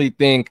personally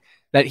think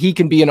that he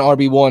can be an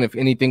RB1 if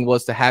anything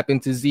was to happen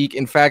to Zeke.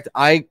 In fact,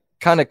 I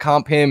kind of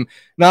comp him,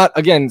 not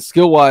again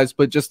skill-wise,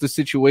 but just the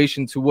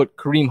situation to what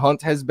Kareem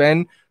Hunt has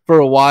been for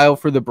a while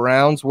for the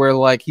Browns, where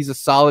like he's a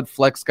solid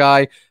flex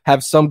guy,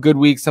 have some good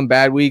weeks, some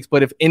bad weeks.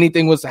 But if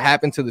anything was to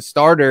happen to the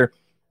starter,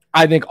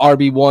 I think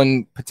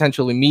RB1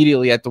 potential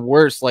immediately, at the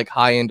worst, like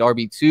high-end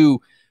RB2.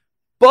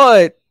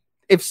 But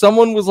if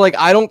someone was like,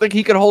 I don't think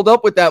he could hold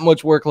up with that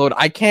much workload,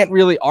 I can't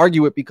really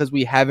argue it because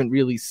we haven't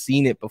really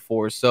seen it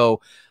before. So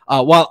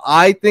while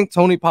I think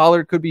Tony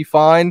Pollard could be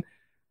fine,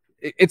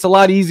 it's a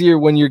lot easier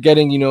when you're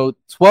getting,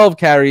 12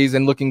 carries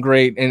and looking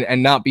great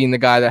and not being the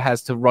guy that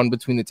has to run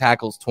between the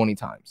tackles 20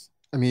 times.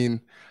 I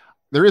mean,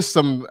 there is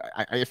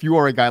if you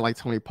are a guy like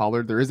Tony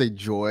Pollard, there is a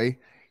joy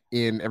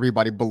in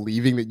everybody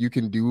believing that you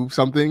can do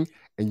something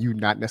and you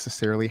not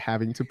necessarily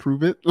having to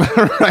prove it,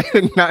 right?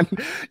 And not,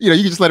 you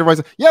can just let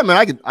everybody say, yeah,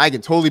 man, I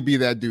can totally be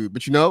that dude.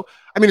 But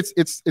I mean,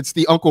 it's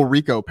the Uncle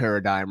Rico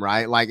paradigm,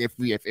 right? Like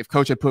if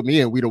Coach had put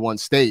me in, we'd have won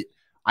state.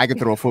 I could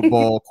throw a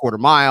football quarter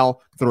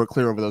mile, throw it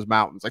clear over those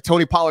mountains. Like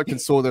Tony Pollard can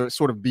sort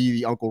of be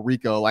the Uncle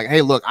Rico. Like,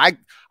 hey, look, I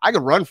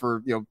could run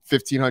for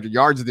 1,500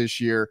 yards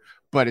this year,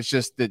 but it's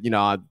just that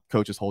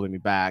Coach is holding me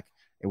back,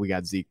 and we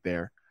got Zeke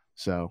there.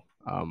 So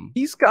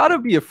he's got to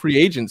be a free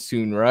agent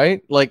soon,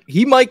 right? Like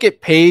he might get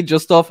paid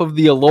just off of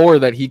the allure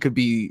that he could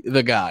be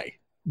the guy.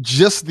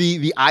 Just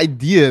the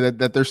idea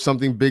that there's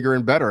something bigger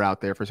and better out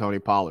there for Tony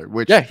Pollard,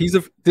 which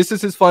this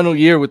is his final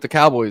year with the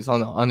Cowboys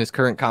on his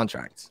current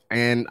contract.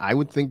 And I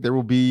would think there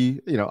will be,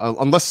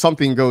 unless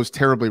something goes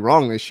terribly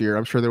wrong this year,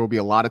 I'm sure there will be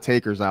a lot of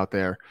takers out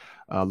there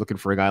looking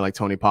for a guy like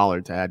Tony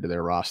Pollard to add to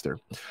their roster.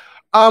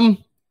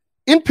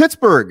 In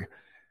Pittsburgh,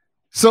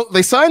 so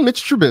they signed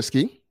Mitch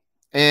Trubisky,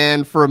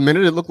 and for a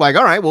minute it looked like,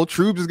 all right, well,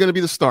 Trubes is going to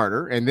be the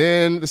starter, and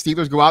then the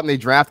Steelers go out and they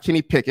draft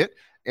Kenny Pickett.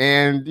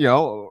 And,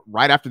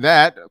 right after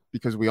that,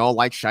 because we all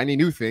like shiny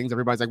new things,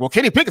 everybody's like, well,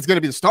 Kenny Pickett's going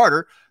to be the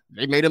starter.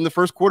 They made him the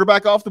first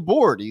quarterback off the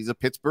board. He's a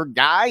Pittsburgh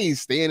guy.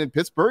 He's staying in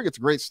Pittsburgh. It's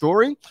a great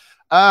story.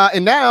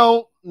 And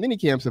now mini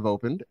camps have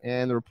opened,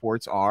 and the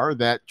reports are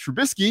that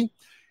Trubisky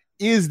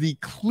is the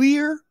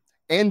clear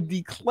and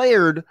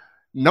declared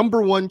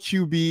number one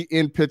QB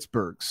in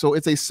Pittsburgh. So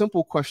it's a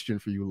simple question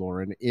for you,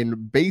 Lauren. In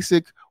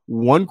basic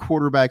one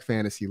quarterback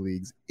fantasy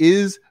leagues,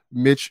 is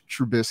Mitch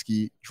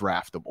Trubisky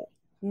draftable?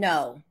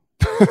 No.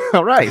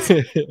 All right.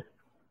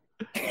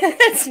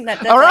 That's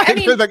all right. I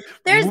mean,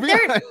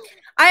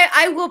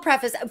 I will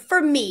preface,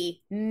 for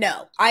me,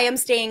 no. I am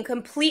staying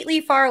completely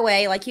far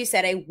away. Like you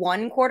said, a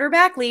one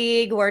quarterback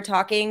league. We're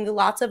talking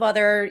lots of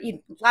other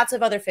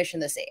fish in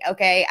the sea.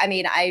 Okay. I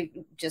mean,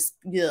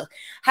 ugh.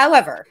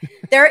 However,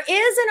 there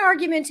is an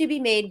argument to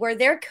be made where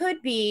there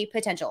could be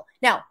potential.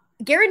 Now,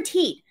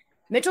 guaranteed,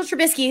 Mitchell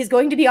Trubisky is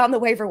going to be on the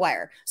waiver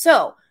wire.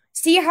 So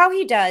see how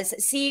he does,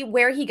 see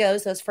where he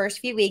goes those first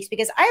few weeks,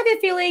 because I have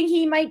a feeling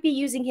he might be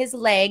using his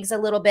legs a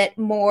little bit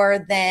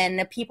more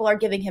than people are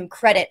giving him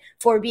credit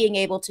for being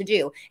able to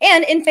do.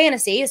 And in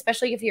fantasy,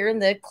 especially if you're in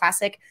the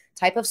classic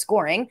type of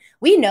scoring,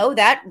 we know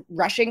that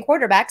rushing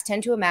quarterbacks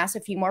tend to amass a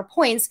few more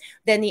points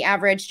than the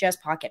average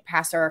just pocket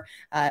passer,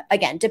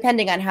 again,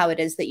 depending on how it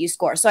is that you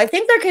score. So I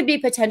think there could be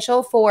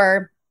potential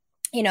for,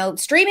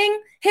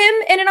 streaming him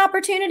in an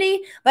opportunity,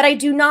 but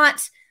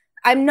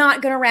I'm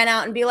not going to run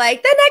out and be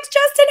like, the next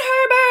Justin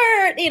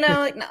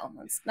Herbert, no,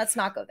 let's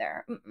not go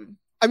there. Mm-mm.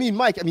 I mean,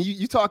 Mike,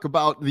 you talk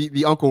about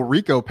the Uncle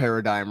Rico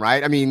paradigm,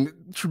 right? I mean,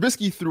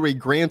 Trubisky threw a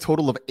grand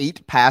total of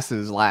 8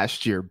 passes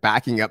last year,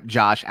 backing up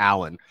Josh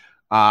Allen.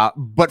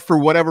 But for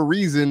whatever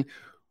reason,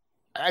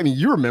 I mean,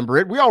 you remember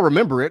it. We all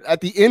remember it.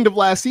 At the end of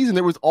last season,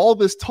 there was all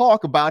this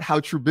talk about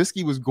how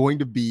Trubisky was going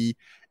to be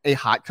a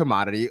hot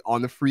commodity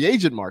on the free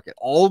agent market.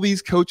 All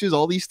these coaches,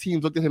 all these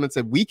teams looked at him and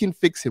said, we can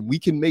fix him. We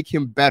can make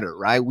him better,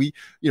 right? We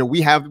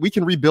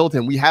can rebuild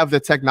him. We have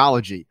the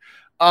technology.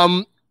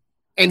 And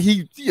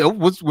he,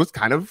 was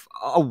kind of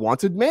a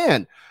wanted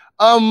man.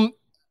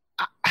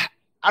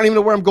 I don't even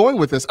know where I'm going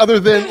with this other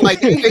than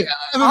like, all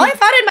I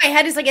thought in my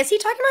head is like, is he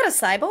talking about a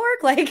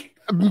cyborg? Like,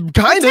 kind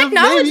what of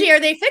technology maybe, are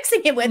they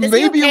fixing it with? Is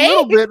maybe he okay? a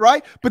little bit,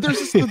 right? But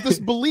there's this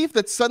belief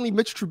that suddenly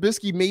Mitch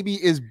Trubisky maybe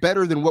is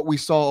better than what we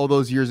saw all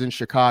those years in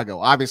Chicago.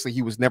 Obviously,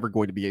 he was never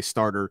going to be a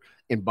starter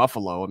in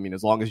Buffalo. I mean,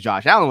 as long as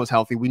Josh Allen was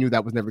healthy, we knew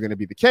that was never going to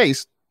be the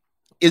case.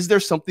 Is there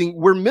something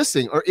we're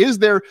missing, or is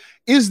there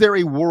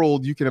a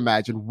world you can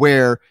imagine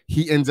where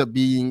he ends up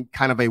being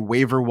kind of a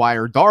waiver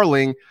wire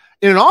darling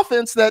in an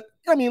offense that,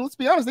 I mean, let's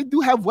be honest, they do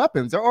have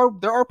weapons. There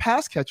are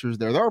pass catchers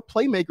there. There are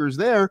playmakers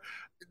there.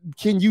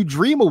 Can you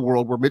dream a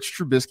world where Mitch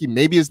Trubisky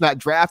maybe is not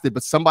drafted,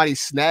 but somebody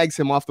snags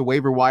him off the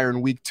waiver wire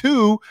in week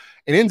 2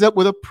 and ends up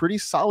with a pretty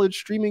solid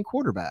streaming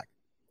quarterback?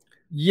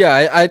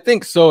 Yeah, I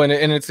think so, and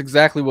it's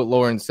exactly what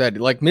Lauren said.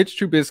 Like, Mitch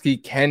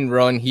Trubisky can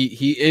run.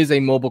 He is a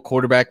mobile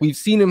quarterback. We've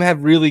seen him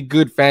have really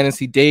good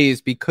fantasy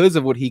days because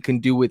of what he can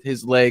do with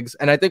his legs,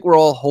 and I think we're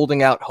all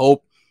holding out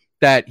hope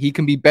that he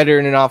can be better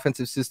in an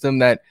offensive system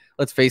that,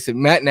 let's face it,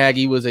 Matt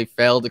Nagy was a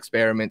failed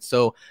experiment.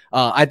 So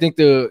I think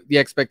the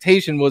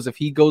expectation was if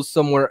he goes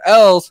somewhere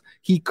else,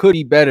 he could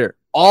be better.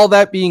 All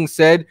that being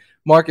said,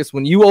 Marcus,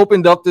 when you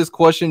opened up this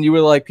question, you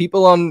were like,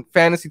 people on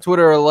fantasy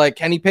Twitter are like,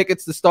 Kenny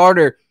Pickett's the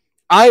starter.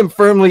 I am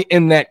firmly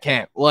in that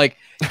camp. Like,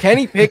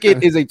 Kenny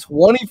Pickett is a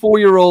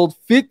 24-year-old,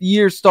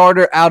 fifth-year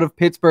starter out of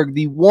Pittsburgh.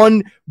 The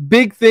one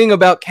big thing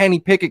about Kenny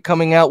Pickett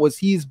coming out was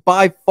he's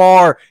by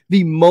far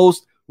the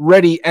most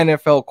ready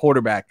NFL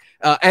quarterback.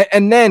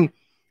 And then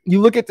you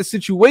look at the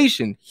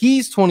situation.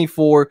 He's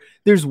 24.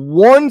 There's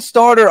one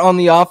starter on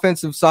the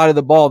offensive side of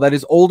the ball that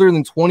is older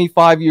than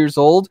 25 years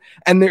old,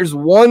 and there's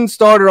one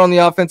starter on the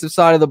offensive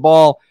side of the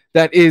ball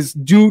that is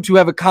due to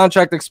have a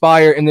contract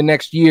expire in the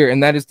next year,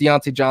 and that is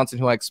Deontay Johnson,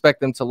 who I expect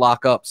them to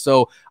lock up.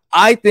 So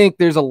I think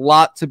there's a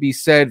lot to be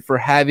said for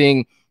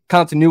having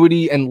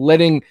continuity and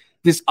letting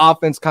this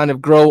offense kind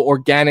of grow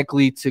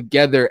organically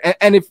together.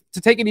 And if to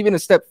take it even a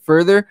step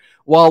further,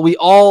 while we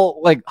all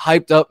like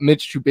hyped up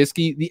Mitch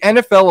Trubisky, the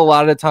NFL a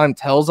lot of the time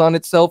tells on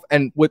itself,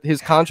 and what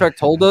his contract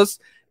told us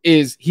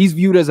is he's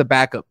viewed as a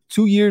backup.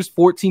 2 years,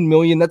 $14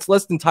 million. That's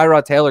less than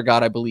Tyrod Taylor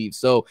got, I believe.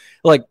 So,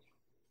 like,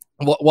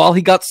 while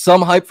he got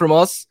some hype from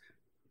us,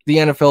 the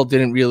NFL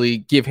didn't really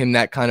give him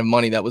that kind of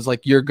money. That was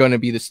like, you're going to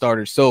be the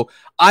starter. So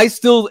I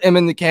still am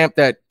in the camp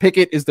that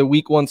Pickett is the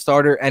week one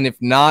starter. And if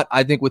not,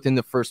 I think within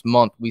the first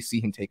month, we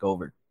see him take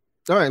over.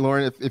 All right,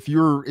 Lauren, if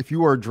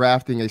you are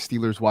drafting a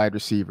Steelers wide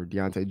receiver,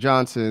 Deontay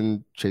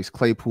Johnson, Chase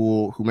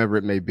Claypool, whomever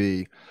it may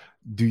be,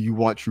 do you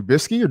want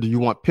Trubisky or do you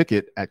want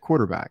Pickett at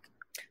quarterback?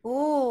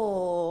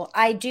 Ooh,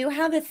 I do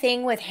have a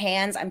thing with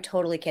hands. I'm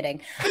totally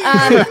kidding.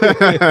 Honestly,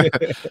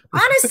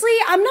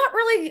 I'm not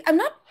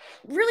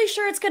really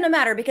sure it's going to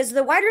matter because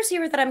the wide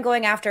receiver that I'm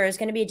going after is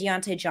going to be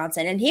Deontay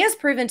Johnson. And he has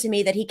proven to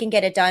me that he can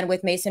get it done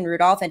with Mason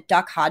Rudolph and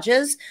Duck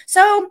Hodges. So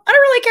I don't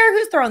really care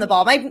who's throwing the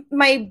ball.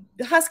 My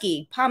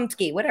husky,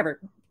 Pomsky, whatever.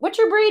 What's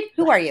your breed?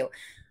 Who are you?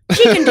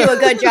 She can do a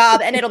good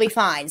job and it'll be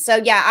fine. So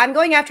yeah, I'm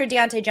going after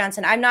Deontay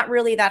Johnson. I'm not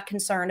really that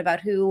concerned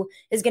about who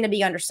is going to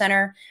be under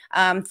center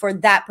for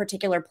that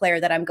particular player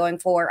that I'm going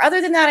for.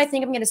 Other than that, I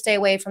think I'm going to stay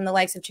away from the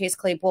likes of Chase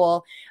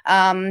Claypool.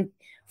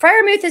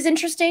 Freiermuth is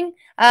interesting.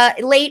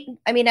 Late.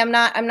 I mean, I'm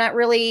not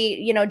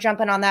really,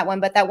 jumping on that one,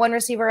 but that one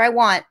receiver I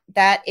want,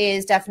 that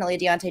is definitely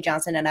Deontay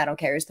Johnson, and I don't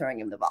care who's throwing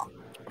him the ball.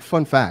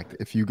 Fun fact,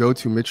 if you go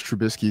to Mitch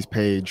Trubisky's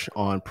page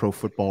on Pro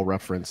Football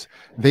Reference,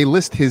 they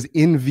list his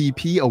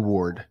MVP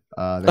award.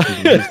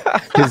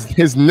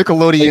 His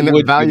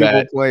Nickelodeon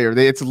valuable player.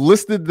 It's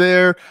listed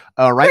there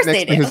right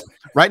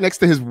next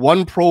to his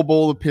one Pro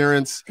Bowl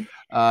appearance.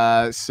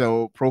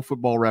 So Pro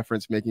Football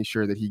Reference making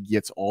sure that he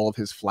gets all of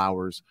his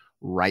flowers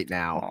right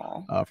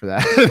now for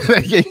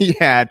that game he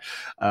had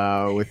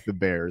with the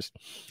Bears.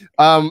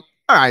 All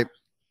right.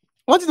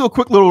 Let's do a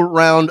quick little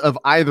round of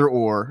either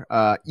or,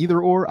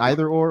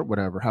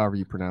 whatever, however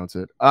you pronounce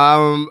it.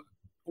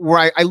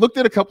 Where I looked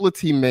at a couple of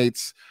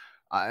teammates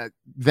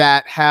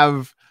that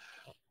have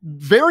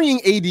varying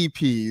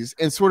ADPs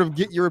and sort of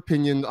get your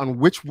opinion on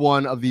which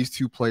one of these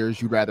two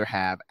players you'd rather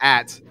have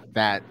at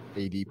that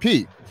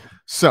ADP.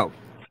 So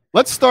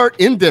let's start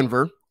in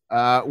Denver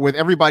with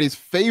everybody's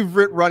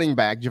favorite running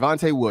back,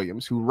 Javonte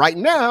Williams, who right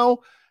now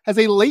has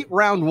a late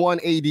round one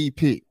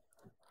ADP.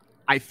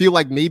 I feel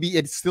like maybe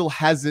it still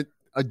hasn't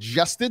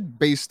adjusted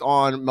based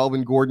on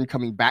Melvin Gordon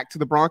coming back to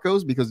the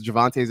Broncos because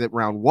Javonte's at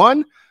round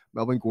one,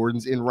 Melvin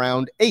Gordon's in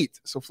round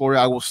 8. So, Floria,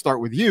 I will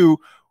start with you.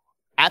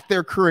 At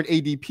their current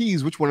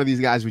ADPs, which one of these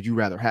guys would you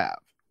rather have?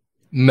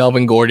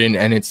 Melvin Gordon,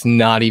 and it's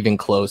not even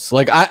close.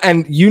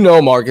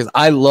 Marcus,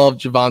 I love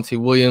Javonte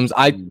Williams.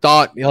 I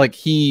thought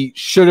he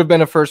should have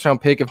been a first-round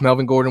pick if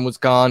Melvin Gordon was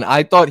gone.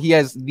 I thought he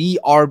has the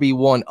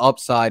RB1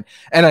 upside,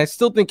 and I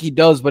still think he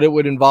does, but it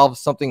would involve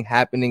something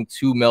happening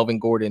to Melvin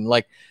Gordon.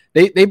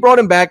 They brought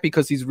him back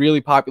because he's a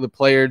really popular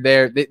player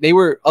there. They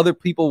were other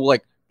people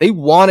they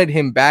wanted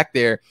him back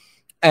there,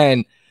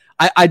 and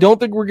I don't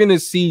think we're going to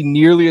see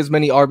nearly as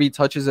many RB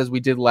touches as we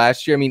did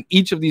last year. I mean,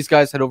 each of these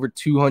guys had over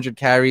 200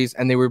 carries,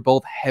 and they were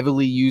both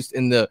heavily used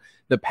in the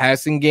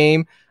passing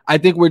game. I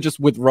think we're just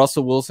with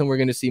Russell Wilson, we're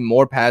going to see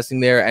more passing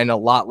there and a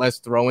lot less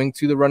throwing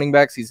to the running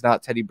backs. He's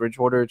not Teddy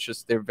Bridgewater. It's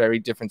just they're very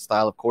different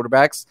style of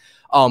quarterbacks.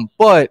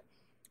 But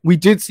we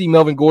did see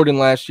Melvin Gordon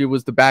last year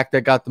was the back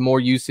that got the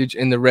more usage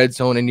in the red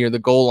zone and near the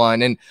goal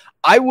line. And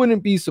I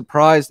wouldn't be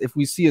surprised if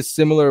we see a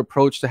similar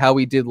approach to how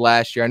we did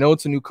last year. I know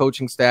it's a new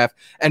coaching staff.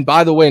 And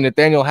by the way,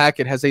 Nathaniel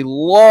Hackett has a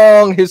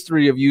long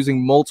history of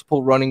using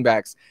multiple running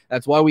backs.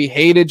 That's why we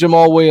hated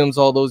Jamal Williams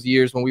all those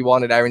years when we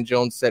wanted Aaron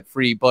Jones set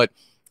free. But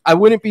I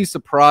wouldn't be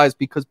surprised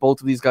because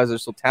both of these guys are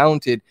so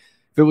talented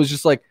if it was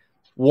just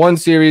one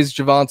series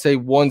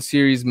Javonte, one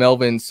series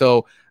Melvin.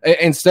 So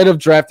instead of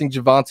drafting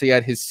Javonte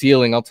at his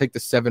ceiling, I'll take the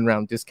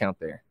 7-round discount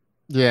there.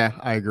 Yeah,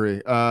 I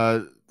agree.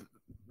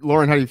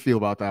 Lauren, how do you feel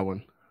about that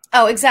one?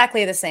 Oh,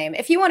 exactly the same.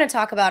 If you want to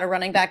talk about a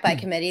running back by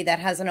committee that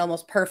has an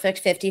almost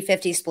perfect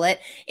 50-50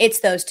 split, it's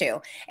those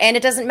two. And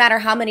it doesn't matter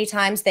how many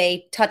times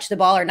they touch the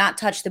ball or not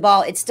touch the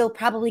ball, it's still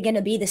probably going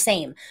to be the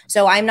same.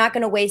 So I'm not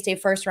going to waste a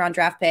first-round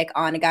draft pick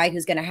on a guy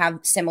who's going to have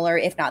similar,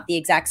 if not the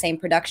exact same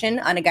production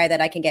on a guy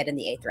that I can get in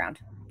the 8th round.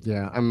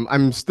 Yeah,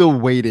 I'm still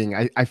waiting.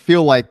 I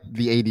feel like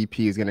the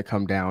ADP is going to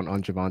come down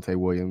on Javonte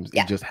Williams.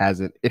 Yeah.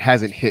 It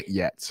hasn't hit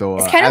yet. So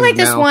it's kind of like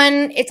this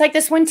one. It's like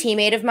this one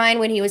teammate of mine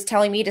when he was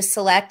telling me to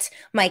select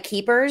my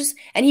keepers,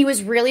 and he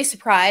was really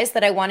surprised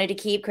that I wanted to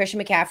keep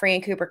Christian McCaffrey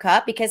and Cooper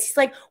Kupp because he's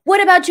like,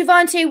 "What about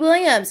Javonte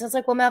Williams?" I was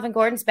like, "Well, Melvin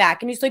Gordon's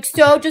back," and he's like,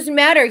 "So it doesn't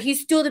matter.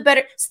 He's still the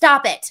better."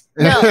 Stop it!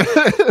 No,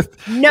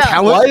 no.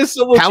 Why is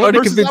someone trying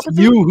to convince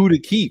you who to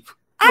keep?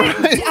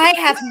 I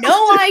have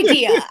no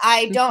idea.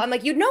 I'm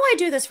like, I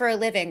do this for a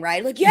living,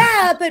 right? Like,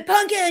 yeah, but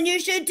Pumpkin, you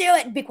should do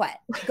it. Be quiet.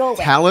 Go away.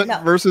 Talent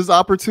versus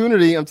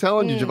opportunity. I'm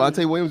telling you,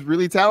 Javonte Williams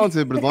really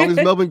talented, but as long as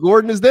Melvin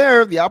Gordon is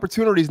there, the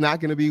opportunity is not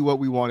going to be what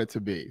we want it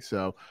to be.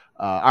 So,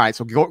 all right.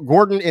 So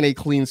Gordon in a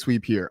clean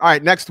sweep here. All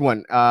right. Next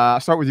one. I'll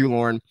start with you,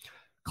 Lauren.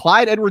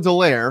 Clyde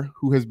Edwards-Helaire,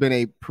 who has been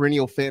a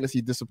perennial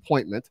fantasy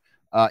disappointment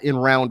in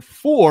round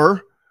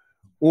 4.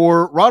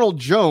 Or Ronald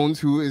Jones,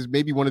 who is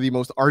maybe one of the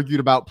most argued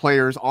about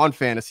players on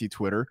fantasy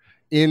Twitter,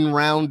 in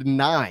round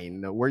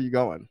 9. Where are you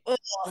going? Oh,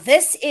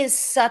 this is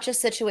such a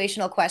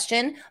situational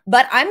question,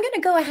 but I'm going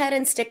to go ahead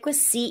and stick with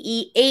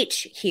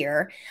CEH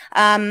here.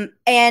 And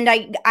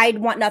I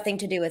want nothing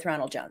to do with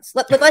Ronald Jones.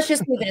 Let's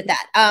just leave it at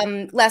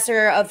that.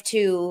 Lesser of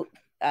two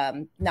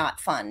not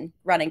fun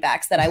running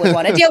backs that I would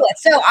want to deal with.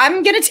 So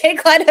I'm going to take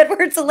Clyde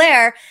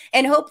Edwards-Helaire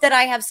and hope that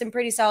I have some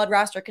pretty solid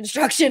roster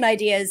construction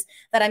ideas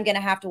that I'm going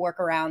to have to work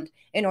around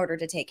in order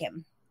to take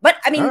him. But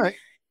I mean,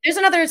 there's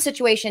another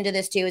situation to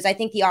this too, is I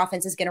think the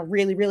offense is going to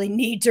really, really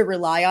need to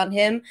rely on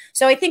him.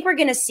 So I think we're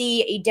going to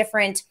see a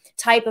different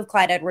type of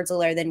Clyde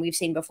Edwards-Helaire than we've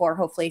seen before,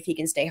 hopefully, if he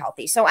can stay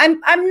healthy. So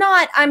I'm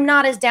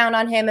not as down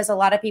on him as a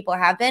lot of people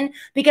have been,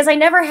 because I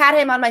never had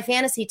him on my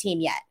fantasy team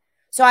yet.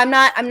 So I'm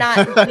not,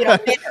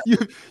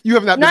 you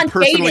have not been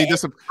personally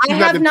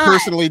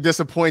personally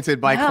disappointed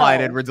by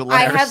Clyde Edwards-Helaire.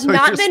 I have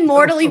not been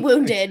mortally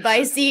wounded by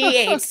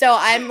CEH. So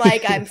I'm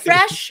like, I'm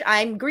fresh,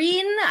 I'm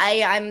green,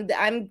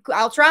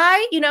 I'll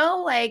try,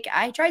 like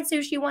I tried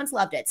sushi once,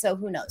 loved it. So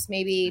who knows?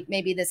 Maybe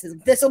this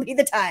will be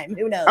the time.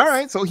 Who knows? All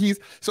right. So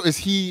is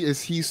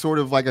he sort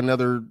of like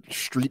another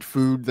street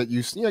food that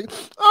you see? Like,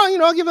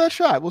 I'll give that a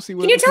shot. We'll see.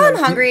 Can you tell I'm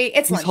hungry?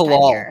 It's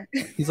lunchtime here.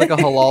 He's like a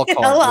halal card.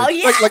 Halal,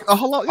 yeah. Like a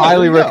halal. Yeah,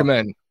 highly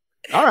recommend.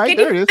 All right,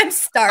 there it is. I'm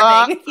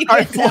starving. You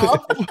can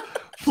tell.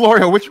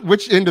 Florio,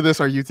 which end of this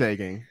are you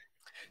taking?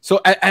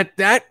 So at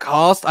that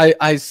cost,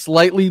 I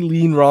slightly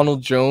lean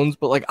Ronald Jones,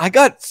 but like I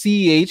got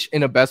CEH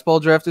in a best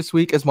ball draft this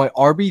week as my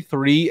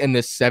RB3 in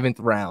the 7th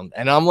round.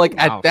 And I'm like,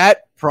 at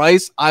that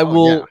price, I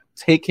will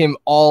take him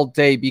all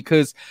day,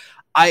 because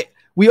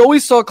we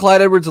always saw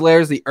Clyde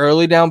Edwards-Helaire as the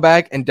early down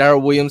back and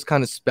Darrell Williams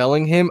kind of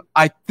spelling him.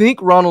 I think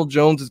Ronald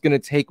Jones is going to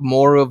take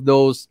more of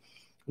those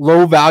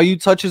low value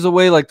touches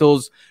away, like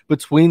those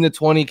between the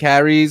 20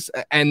 carries.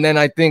 And then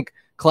I think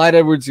Clyde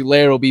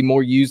Edwards-Helaire will be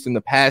more used in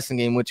the passing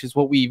game, which is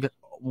what we've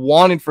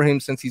wanted for him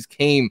since he's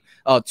came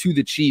to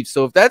the Chiefs.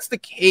 So if that's the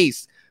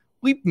case,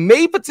 we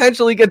may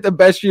potentially get the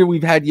best year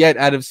we've had yet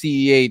out of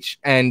CEH,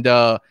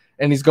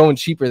 and he's going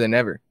cheaper than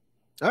ever.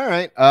 All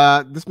right.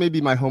 This may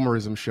be my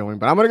homerism showing,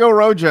 but I'm gonna go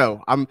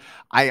Rojo.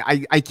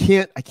 I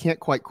can't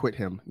quite quit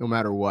him no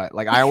matter what.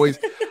 Like I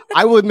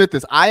will admit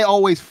this. I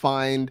always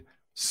find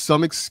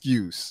some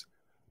excuse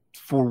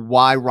for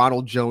why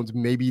Ronald Jones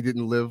maybe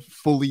didn't live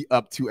fully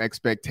up to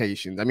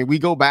expectations. I mean, we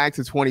go back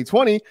to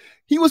 2020,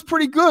 he was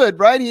pretty good,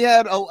 right? He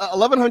had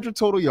 1,100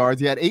 total yards.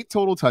 He had 8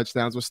 total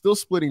touchdowns, was still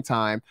splitting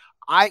time.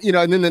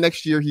 And then the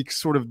next year he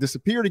sort of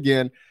disappeared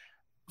again.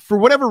 For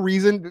whatever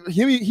reason,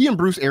 he and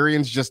Bruce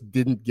Arians just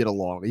didn't get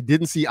along. They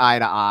didn't see eye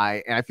to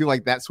eye, and I feel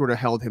like that sort of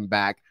held him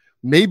back.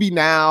 Maybe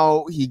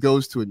now he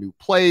goes to a new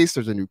place.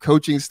 There's a new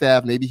coaching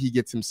staff. Maybe he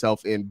gets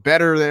himself in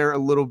better there a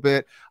little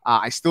bit.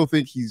 I still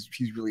think he's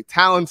really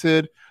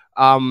talented.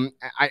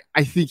 I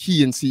think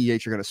he and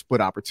CEH are going to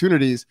split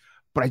opportunities,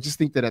 but I just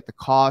think that at the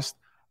cost,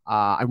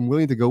 I'm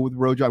willing to go with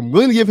Rojo. I'm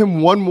willing to give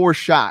him one more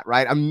shot,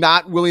 right? I'm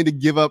not willing to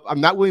give up.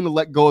 I'm not willing to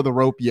let go of the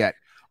rope yet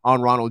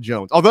on Ronald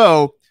Jones.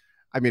 Although,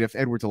 I mean, if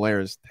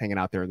Edwards-Helaire is hanging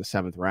out there in the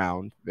 7th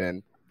round,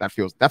 then that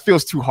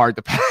feels too hard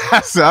to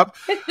pass up.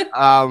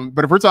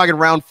 But if we're talking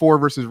round 4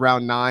 versus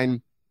round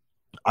 9,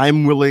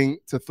 I'm willing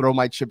to throw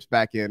my chips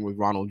back in with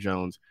Ronald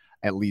Jones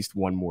at least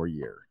one more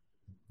year.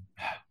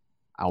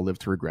 I'll live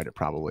to regret it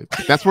probably.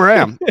 But that's where I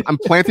am. I'm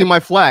planting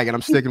my flag and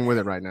I'm sticking with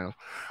it right now.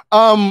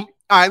 All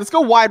right, let's go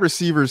wide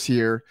receivers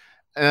here.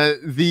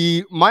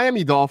 The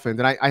Miami Dolphins,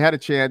 and I had a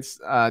chance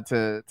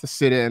to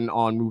sit in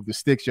on Move the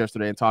Sticks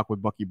yesterday and talk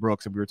with Bucky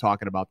Brooks, and we were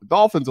talking about the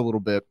Dolphins a little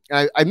bit.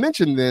 I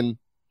mentioned then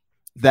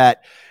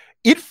that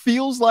it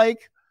feels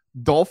like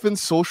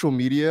Dolphins social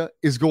media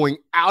is going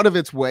out of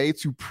its way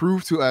to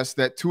prove to us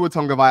that Tua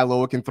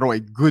Tagovailoa can throw a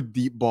good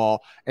deep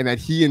ball and that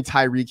he and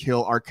Tyreek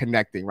Hill are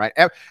connecting, right?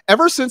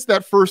 Ever since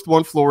that first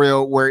one,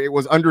 Florio, where it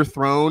was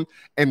underthrown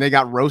and they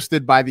got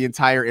roasted by the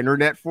entire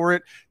internet for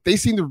it, they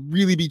seem to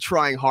really be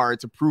trying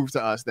hard to prove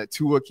to us that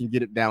Tua can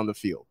get it down the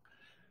field.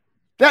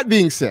 That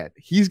being said,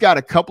 he's got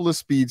a couple of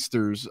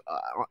speedsters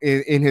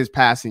in his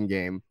passing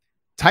game.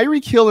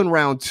 Tyreek Hill in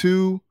round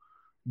 2,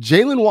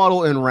 Jalen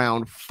Waddle in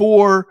round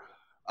 4.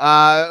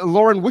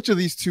 Lauren, which of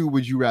these two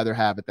would you rather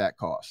have at that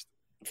cost?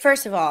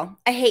 First of all,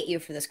 I hate you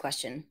for this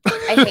question.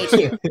 I hate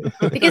you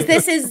because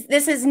this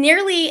is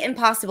nearly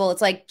impossible.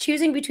 It's like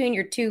choosing between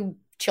your two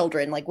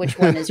children. Like, which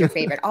one is your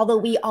favorite? Although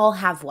we all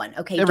have one.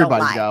 Okay,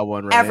 everybody's don't lie. got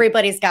one. Right?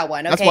 Everybody's got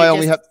one. Okay, that's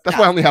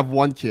why I only have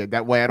one kid.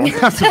 That way I don't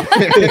have to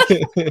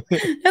pick.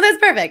 No, that's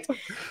perfect.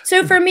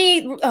 So for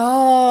me,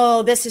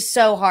 this is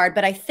so hard.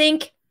 But I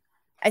think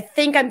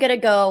I'm gonna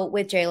go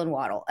with Jalen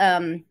Waddle.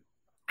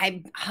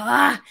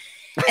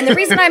 And the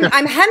reason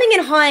I'm hemming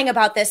and hawing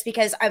about this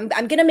because I'm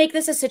going to make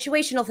this a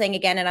situational thing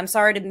again, and I'm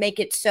sorry to make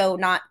it so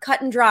not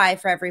cut and dry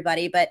for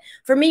everybody, but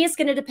for me, it's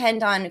going to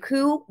depend on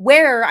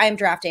where I'm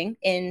drafting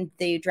in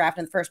the draft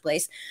in the first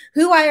place,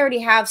 who I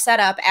already have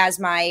set up as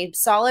my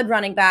solid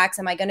running backs.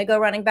 Am I going to go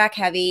running back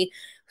heavy?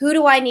 Who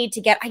do I need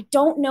to get? I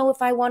don't know if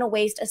I want to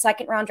waste a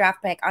second round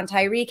draft pick on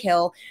Tyreek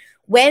Hill.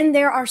 When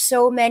there are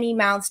so many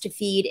mouths to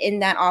feed in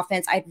that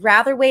offense, I'd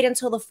rather wait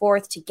until the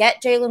 4th to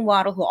get Jalen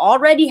Waddle, who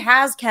already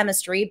has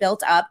chemistry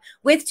built up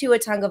with Tua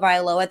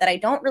Tagovailoa that I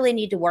don't really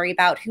need to worry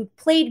about, who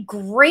played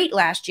great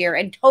last year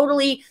and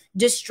totally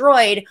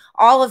destroyed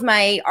all of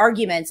my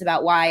arguments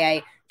about why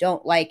I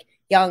don't like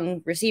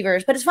young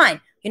receivers. But it's fine.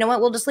 You know what?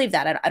 We'll just leave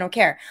that. I don't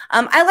care.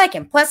 I like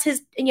him. Plus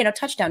his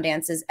touchdown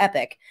dance is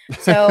epic.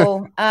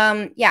 So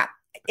yeah.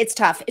 It's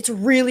tough. It's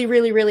really,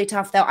 really, really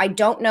tough, though. I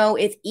don't know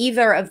if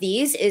either of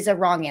these is a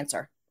wrong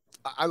answer.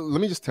 Let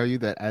me just tell you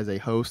that as a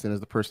host and as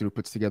the person who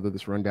puts together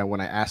this rundown,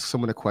 when I ask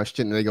someone a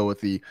question and they go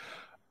with the,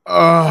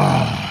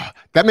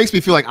 that makes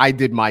me feel like I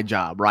did my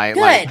job, right?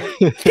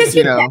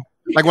 Good.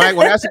 Like, like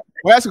when I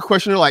ask a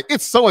question, they're like,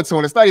 it's so-and-so,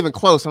 and it's not even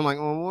close. I'm like,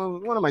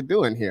 well, what am I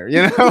doing here?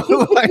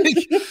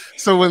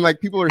 So when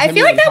like people are, I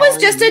feel like that was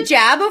just a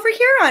jab over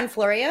here on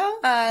Florio.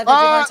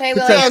 Javonte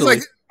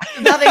Williams.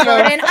 Melvin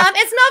Gordon.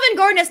 It's Melvin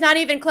Gordon. It's not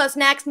even close.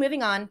 Next,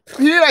 moving on.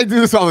 Yeah, I do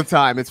this all the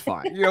time. It's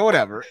fine.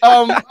 Whatever.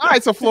 All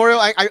right. So Florio,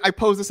 I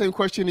pose the same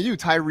question to you: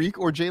 Tyreek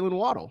or Jalen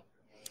Waddle?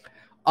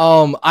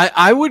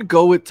 I would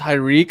go with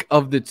Tyreek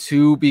of the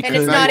two because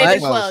and it's not even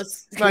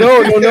close.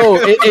 No.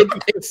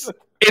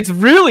 It's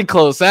really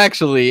close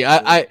actually.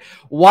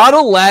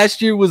 Waddle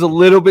last year was a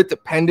little bit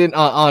dependent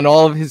on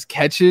all of his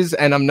catches,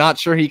 and I'm not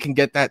sure he can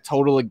get that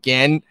total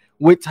again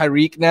with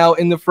Tyreek now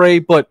in the fray,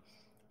 but.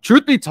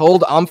 Truth be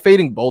told, I'm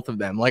fading both of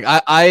them. Like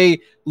I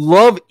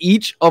love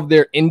each of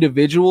their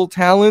individual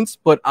talents,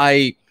 but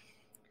I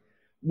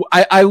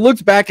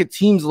looked back at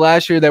teams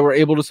last year that were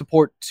able to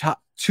support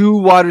two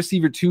wide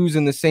receiver twos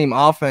in the same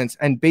offense,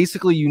 and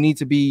basically you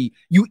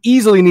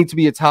easily need to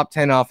be a top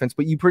 10 offense,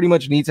 but you pretty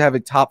much need to have a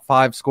top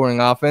 5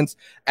 scoring offense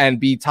and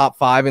be top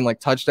 5 in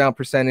like touchdown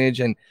percentage,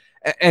 and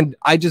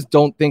I just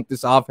don't think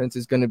this offense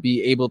is going to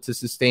be able to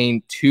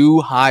sustain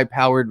 2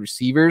 high-powered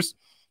receivers.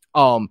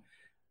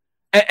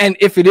 And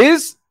if it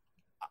is,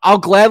 I'll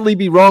gladly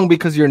be wrong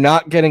because you're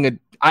not getting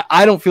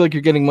I don't feel like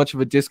you're getting much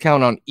of a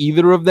discount on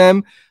either of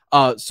them.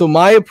 So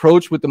my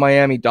approach with the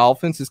Miami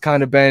Dolphins has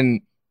kind of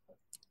been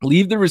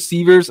leave the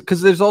receivers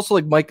because there's also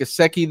like Mike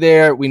Gesicki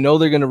there. We know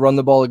they're going to run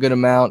the ball a good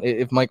amount.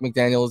 If Mike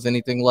McDaniel is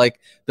anything like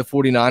the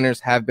 49ers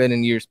have been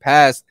in years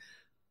past,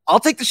 I'll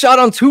take the shot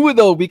on Tua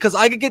though, because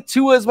I could get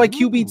Tua as my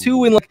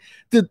QB2 in like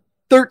the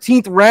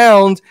 13th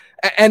round.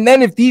 And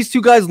then if these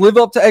two guys live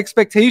up to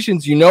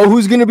expectations, you know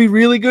who's going to be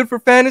really good for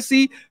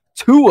fantasy?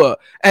 Tua.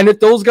 And if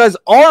those guys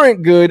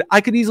aren't good,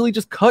 I could easily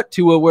just cut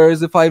Tua.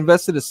 Whereas if I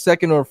invested a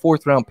 2nd or a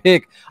 4th round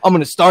pick, I'm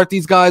going to start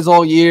these guys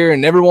all year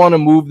and never want to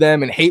move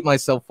them and hate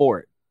myself for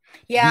it.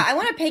 Yeah, I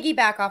want to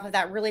piggyback off of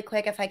that really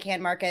quick if I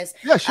can, Marcus.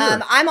 Yeah, sure.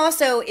 I'm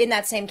also in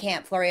that same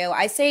camp, Florio.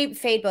 I say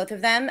fade both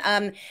of them.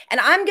 And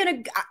I'm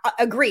going to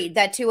agree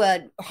that to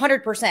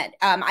 100%.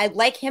 I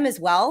like him as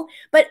well.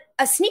 But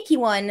a sneaky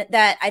one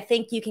that I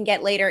think you can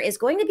get later is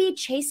going to be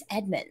Chase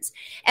Edmonds.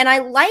 And I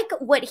like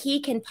what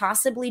he can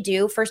possibly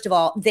do. First of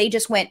all, they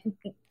just went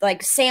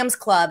like Sam's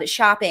Club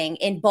shopping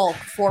in bulk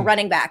for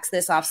running backs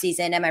this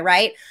offseason. Am I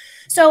right?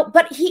 So,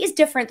 but he is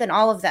different than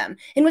all of them.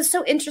 And what's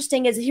so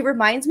interesting is he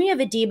reminds me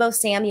of a Deebo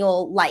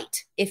Samuel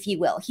light, if you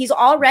will. He's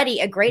already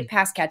a great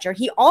pass catcher.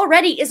 He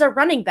already is a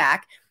running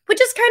back,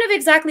 which is kind of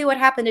exactly what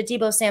happened to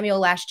Deebo Samuel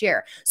last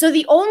year. So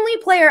the only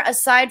player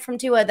aside from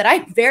Tua that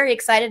I'm very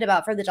excited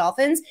about for the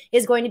Dolphins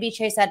is going to be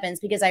Chase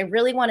Edmonds, because I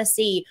really want to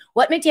see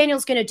what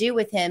McDaniel's going to do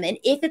with him and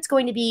if it's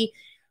going to be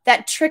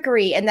that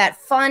trickery and that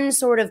fun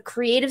sort of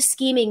creative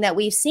scheming that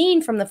we've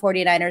seen from the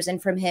 49ers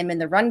and from him in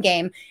the run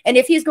game. And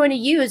if he's going to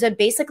use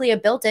basically a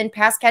built-in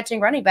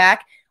pass-catching running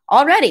back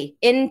already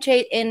in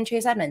Chase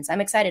Edmonds.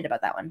 I'm excited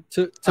about that one.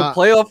 To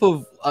play off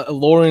of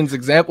Lauren's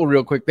example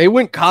real quick, they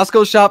went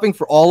Costco shopping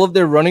for all of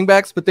their running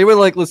backs, but they were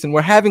like, listen,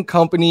 we're having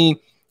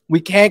company. We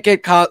can't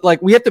get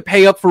we have to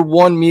pay up for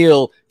one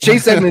meal.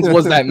 Chase Edmonds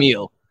was that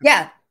meal.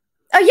 Yeah.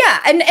 Oh, yeah.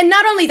 And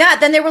not only that,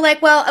 then they were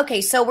like, well,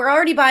 okay, so we're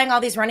already buying all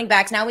these running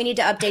backs. Now we need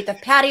to update the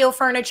patio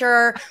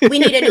furniture. We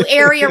need a new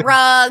area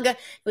rug. It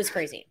was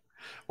crazy.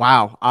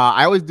 Wow.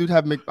 I always do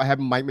have Mike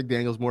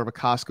McDaniels more of a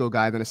Costco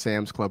guy than a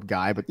Sam's Club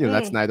guy, but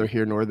that's neither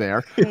here nor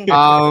there.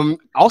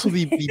 Also,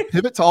 the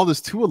pivot to all this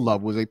Tua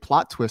love was a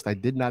plot twist I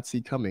did not see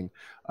coming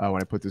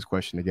when I put this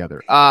question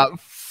together.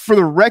 For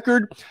the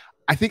record,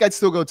 I think I'd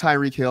still go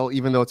Tyreek Hill,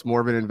 even though it's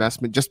more of an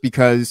investment, just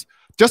because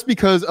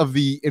of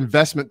the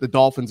investment the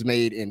Dolphins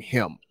made in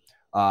him.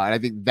 And I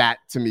think that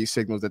to me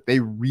signals that they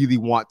really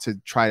want to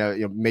try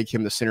to make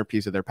him the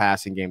centerpiece of their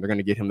passing game. They're going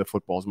to get him the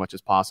football as much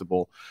as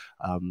possible.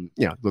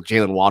 Look,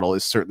 Jalen Waddle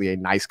is certainly a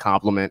nice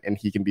compliment, and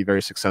he can be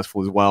very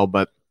successful as well.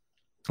 But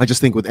I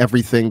just think with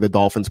everything the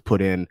Dolphins put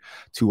in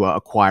to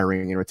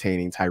acquiring and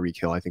retaining Tyreek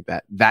Hill, I think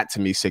that to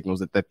me signals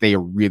that they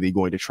are really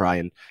going to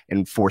try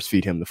and force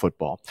feed him the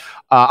football.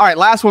 All right,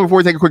 last one before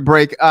we take a quick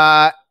break.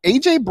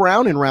 A.J.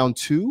 Brown in round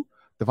 2,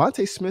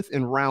 Devontae Smith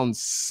in round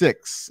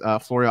 6.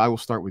 Florio, I will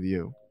start with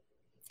you.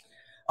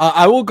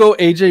 I will go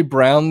A.J.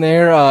 Brown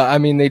there.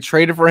 They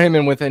traded for him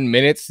and within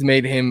minutes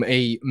made him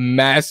a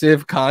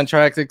massive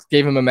contract,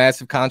 gave him a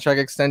massive contract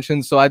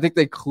extension. So I think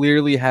they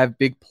clearly have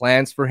big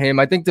plans for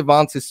him. I think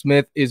Devonta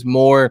Smith is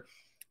more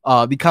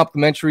the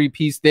complementary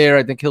piece there.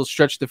 I think he'll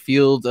stretch the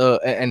field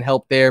and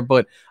help there.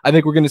 But I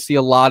think we're going to see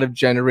a lot of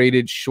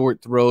generated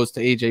short throws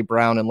to A.J.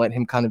 Brown and let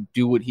him kind of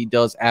do what he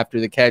does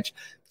after the catch.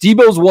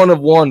 Debo's 1 of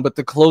 1, but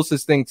the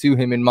closest thing to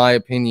him, in my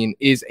opinion,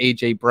 is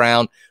A.J.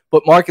 Brown.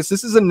 But Marcus,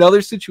 this is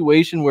another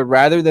situation where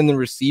rather than the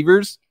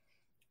receivers,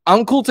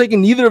 I'm cool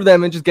taking neither of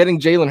them and just getting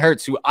Jalen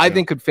Hurts, who I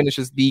think could finish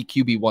as the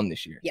QB1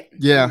 this year.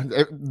 Yeah,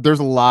 there's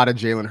a lot of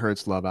Jalen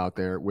Hurts love out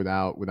there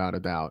without a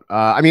doubt.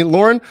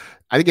 Lauren,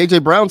 I think A.J.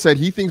 Brown said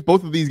he thinks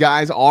both of these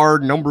guys are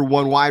number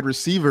 1 wide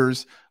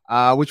receivers.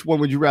 Which one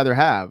would you rather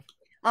have?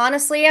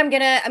 Honestly, I'm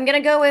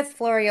gonna go with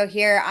Florio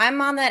here. I'm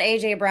on that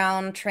A.J.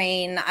 Brown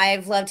train.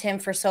 I've loved him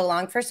for so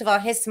long. First of all,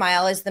 his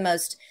smile is the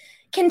most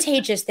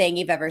contagious thing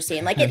you've ever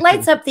seen. Like, it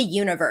lights up the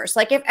universe.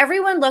 Like, if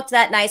everyone looked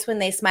that nice when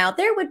they smiled,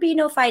 there would be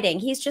no fighting.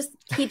 He just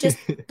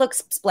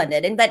looks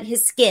splendid, and that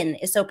his skin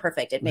is so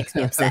perfect it makes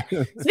me upset.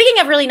 Speaking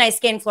of really nice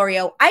skin,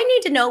 Florio, I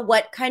need to know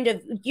what kind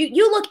of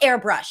you look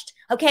airbrushed,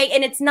 okay?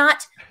 And it's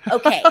not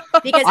okay,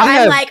 because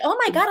I'm like, oh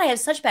my god, I have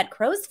such bad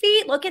crow's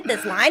feet. Look at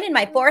this line in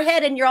my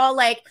forehead, and you're all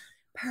like,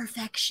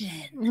 perfection.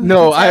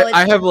 No, so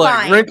I have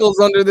like wrinkles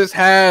under this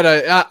hat.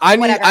 I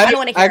don't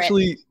want to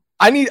actually.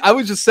 I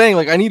was just saying,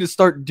 like, I need to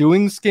start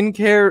doing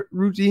skincare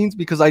routines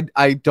because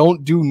I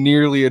don't do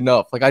nearly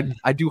enough. Like,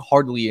 I do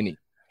hardly any.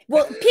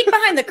 Well, peek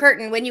behind the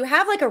curtain. When you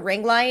have like a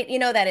ring light,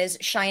 that is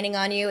shining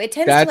on you, it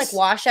tends to like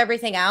wash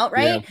everything out,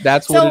 right? Yeah,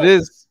 that's what it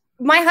is.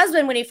 My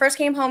husband, when he first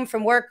came home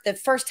from work, the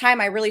first time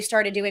I really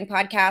started doing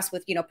podcasts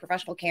with,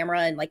 professional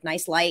camera and like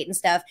nice light and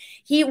stuff,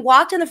 he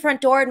walked in the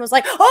front door and was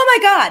like, oh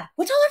my God,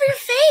 what's all over your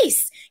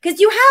face? Because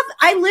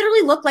I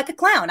literally look like a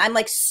clown. I'm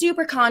like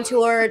super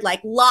contoured,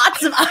 like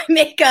lots of eye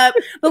makeup.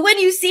 But when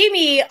you see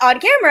me on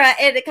camera,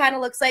 it kind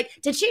of looks like,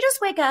 did she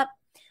just wake up?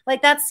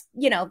 Like that's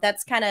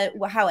kind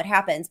of how it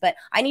happens. But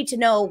I need to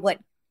know what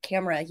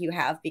camera you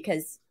have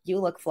because you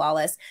look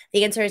flawless.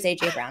 The answer is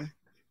A.J. Brown.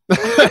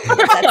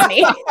 That's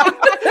me.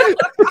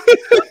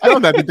 I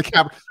don't know.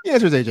 The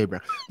answer is A.J.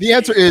 Brown. The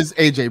answer is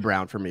A.J.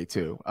 Brown for me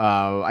too.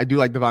 I do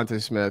like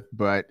Devonta Smith,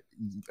 but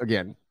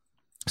again,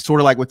 sort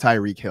of like with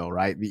Tyreek Hill,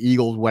 right? The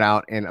Eagles went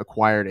out and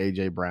acquired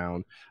A.J.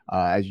 Brown.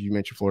 As you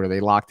mentioned, Florida, they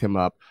locked him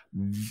up.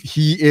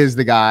 He is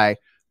the guy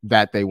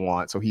that they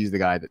want. So he's the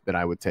guy that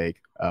I would take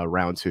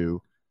round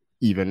 2,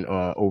 even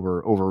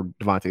over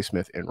Devonta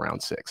Smith in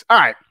round 6. All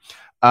right.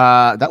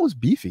 That was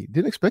beefy.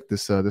 Didn't expect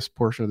this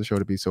portion of the show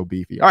to be so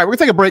beefy. All right, we're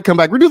gonna take a break, come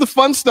back. We're gonna do the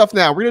fun stuff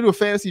now. We're gonna do a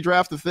fantasy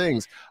draft of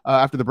things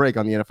after the break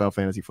on the NFL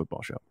Fantasy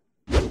Football Show.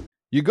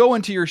 You go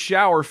into your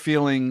shower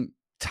feeling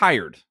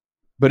tired,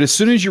 but as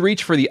soon as you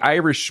reach for the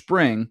Irish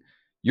Spring,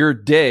 your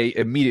day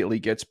immediately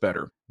gets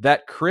better.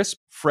 That crisp,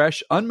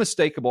 fresh,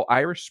 unmistakable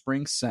Irish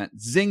Spring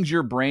scent zings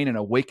your brain and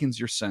awakens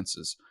your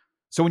senses.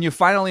 So when you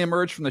finally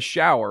emerge from the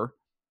shower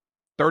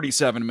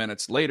 37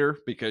 minutes later,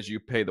 because you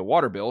pay the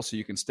water bill so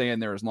you can stay in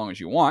there as long as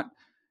you want,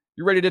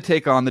 you're ready to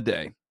take on the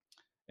day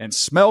and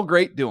smell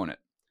great doing it.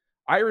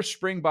 Irish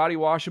Spring Body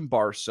Wash and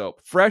Bar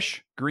Soap.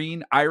 Fresh,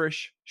 green,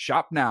 Irish.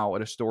 Shop now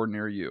at a store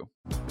near you.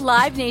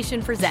 Live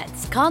Nation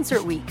presents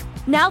Concert Week.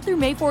 Now through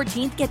May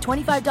 14th, get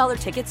 $25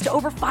 tickets to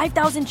over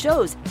 5,000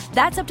 shows.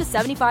 That's up to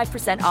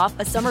 75% off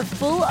a summer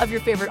full of your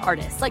favorite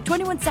artists like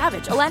 21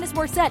 Savage, Alanis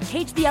Morissette,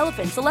 Cage the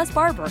Elephant, Celeste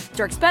Barber,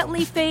 Dierks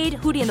Bentley, Fade,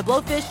 Hootie and the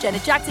Blowfish,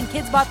 Janet Jackson,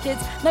 Kids Bop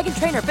Kids, Meghan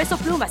Trainor, Bissell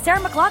Pluma, Sarah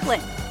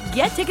McLachlan.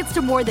 Get tickets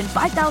to more than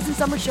 5,000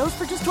 summer shows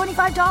for just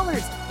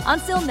 $25.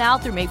 Until now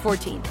through May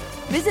 14th.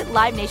 Visit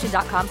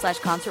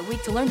LiveNation.com/Concert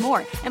Week to learn more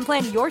and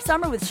plan your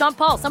summer with Sean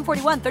Paul, Sum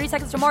 41, 30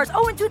 Seconds to Mars,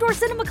 and Two Door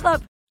Cinema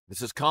Club.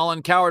 This is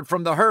Colin Cowherd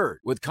from The Herd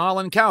with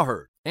Colin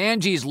Cowherd.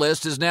 Angie's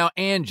List is now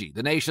Angie,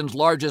 the nation's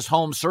largest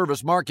home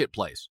service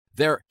marketplace.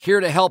 They're here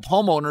to help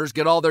homeowners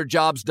get all their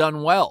jobs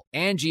done well.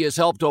 Angie has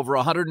helped over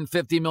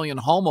 150 million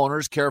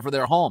homeowners care for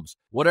their homes.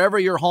 Whatever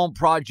your home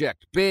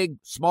project, big,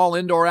 small,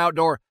 indoor,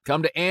 outdoor,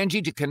 come to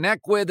Angie to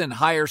connect with and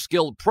hire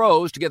skilled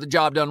pros to get the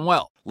job done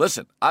well.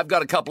 Listen, I've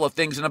got a couple of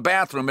things in a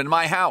bathroom in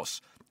my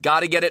house. Got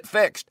to get it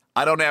fixed.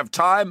 I don't have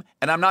time,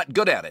 and I'm not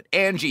good at it.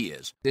 Angie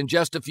is. In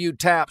just a few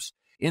taps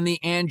in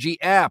the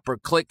Angie app or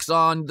clicks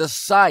on the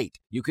site,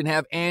 you can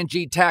have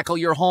Angie tackle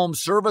your home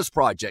service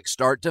project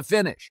start to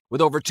finish.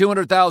 With over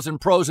 200,000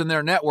 pros in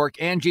their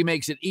network, Angie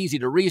makes it easy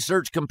to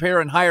research,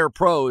 compare, and hire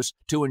pros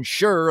to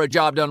ensure a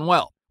job done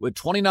well. With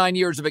 29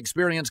 years of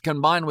experience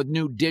combined with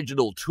new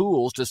digital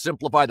tools to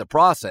simplify the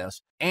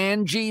process,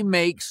 Angie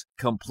makes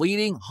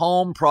completing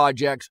home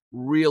projects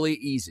really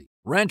easy.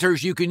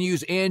 Renters, you can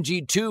use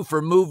Angie too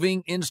for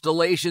moving,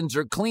 installations,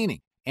 or cleaning.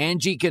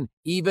 Angie can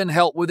even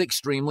help with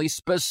extremely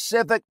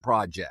specific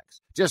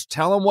projects. Just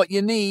tell them what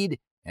you need,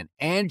 and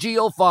Angie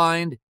will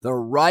find the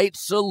right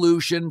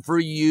solution for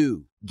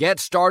you. Get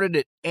started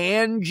at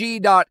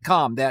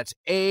Angie.com. That's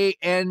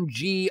ANGI.com,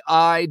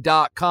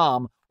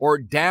 or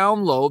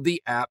download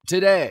the app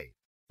today.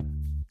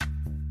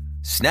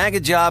 Snag a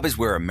Job is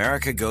where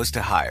America goes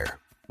to hire,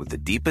 with the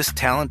deepest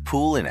talent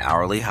pool in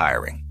hourly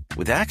hiring.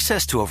 With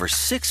access to over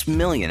 6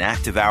 million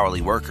active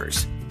hourly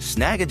workers,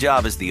 Snag a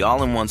Job is the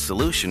all-in-one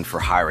solution for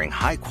hiring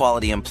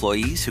high-quality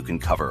employees who can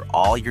cover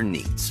all your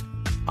needs.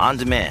 On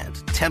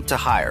demand, temp to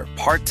hire,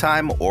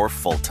 part-time or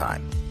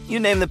full-time. You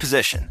name the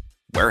position.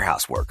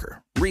 Warehouse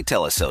worker,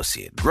 retail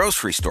associate,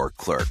 grocery store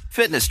clerk,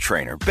 fitness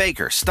trainer,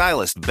 baker,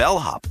 stylist,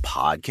 bellhop,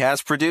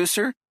 podcast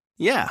producer.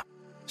 Yeah,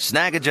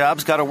 Snag a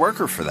Job's got a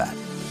worker for that.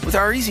 With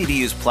our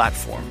easy-to-use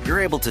platform,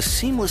 you're able to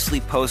seamlessly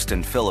post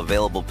and fill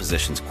available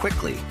positions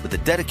quickly with a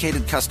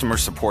dedicated customer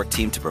support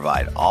team to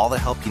provide all the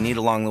help you need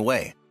along the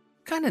way.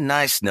 Kind of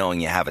nice knowing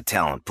you have a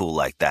talent pool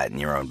like that in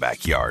your own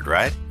backyard,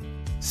 right?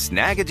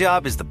 Snag a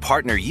Job is the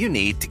partner you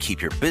need to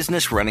keep your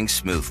business running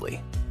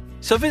smoothly.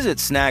 So visit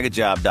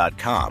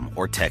snagajob.com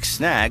or text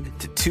snag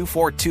to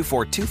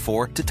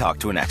 242424 to talk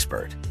to an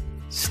expert.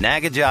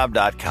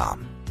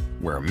 Snagajob.com,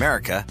 where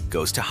America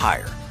goes to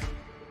hire.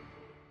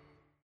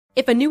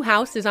 If a new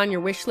house is on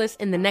your wish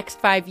list in the next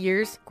 5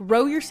 years,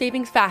 grow your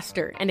savings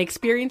faster and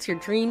experience your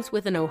dreams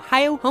with an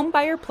Ohio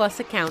Homebuyer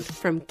Plus account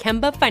from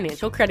Kemba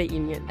Financial Credit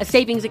Union. A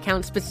savings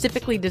account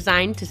specifically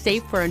designed to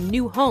save for a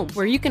new home,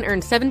 where you can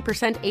earn 7%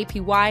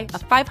 APY,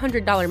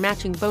 a $500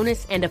 matching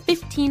bonus, and a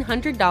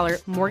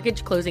 $1,500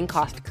 mortgage closing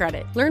cost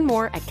credit. Learn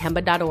more at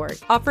Kemba.org.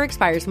 Offer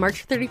expires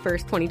March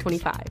 31st,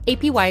 2025.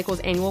 APY equals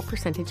annual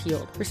percentage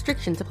yield.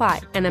 Restrictions apply.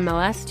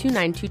 NMLS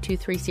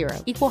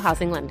 292230. Equal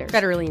housing lender.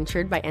 Federally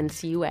insured by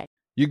NCUA.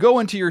 You go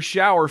into your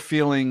shower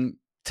feeling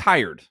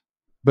tired,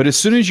 but as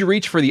soon as you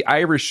reach for the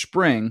Irish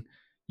Spring,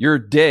 your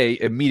day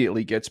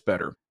immediately gets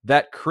better.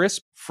 That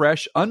crisp,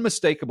 fresh,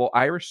 unmistakable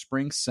Irish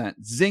Spring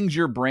scent zings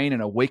your brain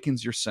and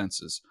awakens your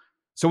senses.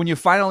 So when you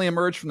finally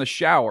emerge from the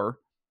shower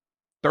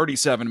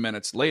 37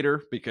 minutes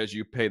later, because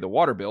you pay the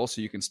water bill so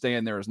you can stay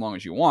in there as long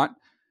as you want,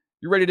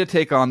 you're ready to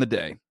take on the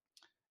day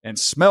and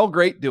smell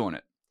great doing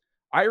it.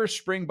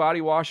 Irish Spring Body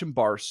Wash and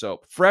Bar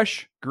Soap.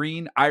 Fresh,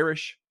 green,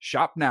 Irish.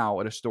 Shop now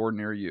at a store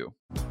near you.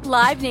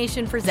 Live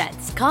Nation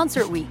presents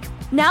Concert Week.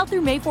 Now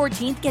through May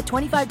 14th, get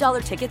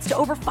 $25 tickets to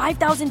over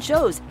 5,000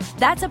 shows.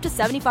 That's up to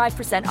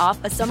 75% off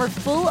a summer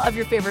full of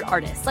your favorite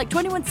artists like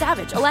 21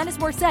 Savage, Alanis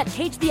Morissette,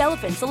 Cage the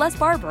Elephant, Celeste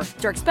Barber,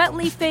 Dierks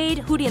Bentley, Fade,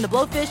 Hootie and the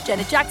Blowfish,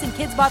 Janet Jackson,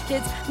 Kids Bop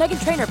Kids,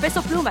 Meghan Trainor,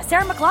 Bissell Pluma,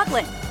 Sarah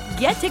McLachlan.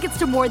 Get tickets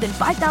to more than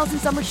 5,000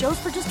 summer shows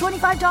for just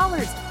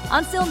 $25.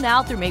 On sale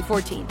now through May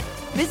 14th.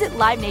 Visit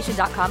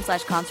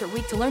livenation.com/Concert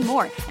Week to learn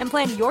more and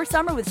plan your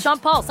summer with Sean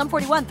Paul, Sum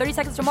 41, 30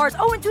 Seconds to Mars,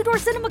 and Two Door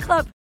Cinema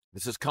Club.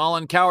 This is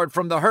Colin Cowherd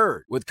from The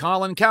Herd with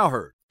Colin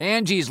Cowherd.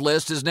 Angie's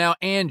List is now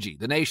Angie,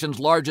 the nation's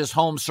largest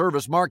home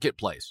service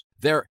marketplace.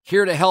 They're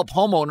here to help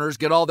homeowners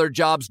get all their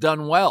jobs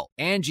done well.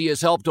 Angie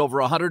has helped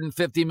over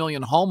 150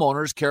 million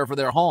homeowners care for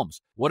their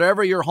homes.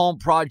 Whatever your home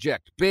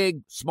project,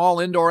 big, small,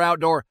 indoor,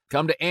 outdoor,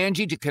 come to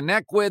Angie to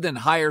connect with and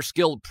hire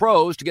skilled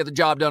pros to get the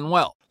job done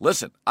well.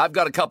 Listen, I've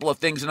got a couple of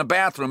things in a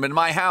bathroom in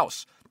my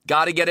house.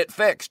 Got to get it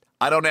fixed.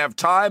 I don't have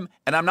time,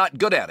 and I'm not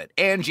good at it.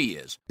 Angie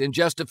is. In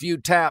just a few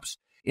taps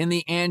in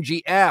the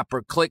Angie app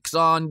or clicks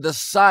on the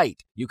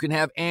site, you can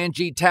have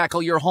Angie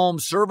tackle your home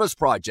service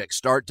project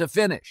start to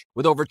finish.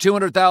 With over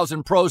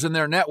 200,000 pros in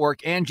their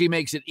network, Angie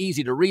makes it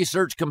easy to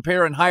research,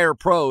 compare, and hire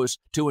pros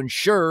to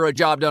ensure a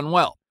job done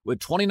well. With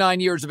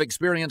 29 years of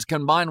experience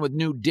combined with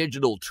new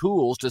digital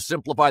tools to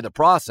simplify the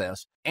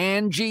process,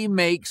 Angie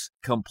makes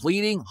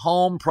completing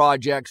home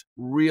projects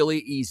really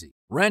easy.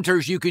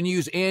 Renters, you can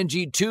use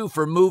Angie too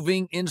for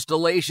moving,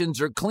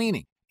 installations, or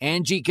cleaning.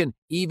 Angie can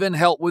even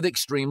help with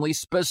extremely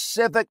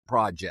specific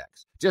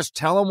projects. Just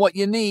tell them what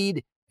you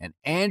need, and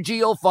Angie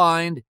will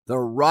find the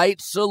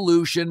right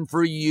solution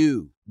for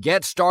you.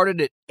 Get started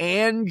at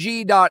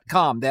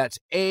Angie.com. That's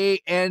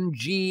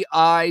ANGI.com,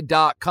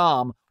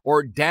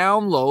 or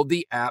download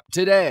the app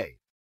today.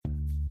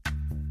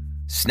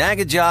 Snag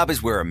a Job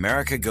is where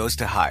America goes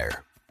to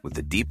hire, with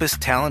the deepest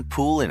talent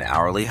pool in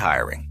hourly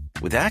hiring.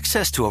 With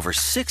access to over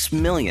 6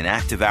 million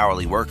active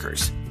hourly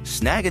workers,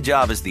 Snag a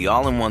Job is the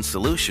all-in-one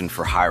solution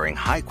for hiring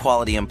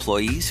high-quality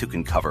employees who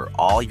can cover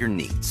all your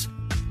needs.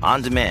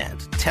 On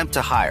demand, temp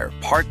to hire,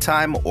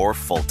 part-time or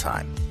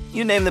full-time.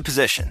 You name the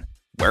position.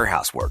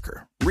 Warehouse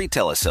worker,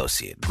 retail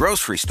associate,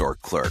 grocery store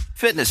clerk,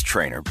 fitness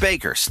trainer,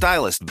 baker,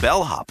 stylist,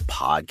 bellhop,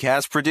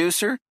 podcast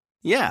producer.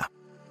 Yeah,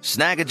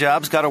 Snag a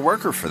Job's got a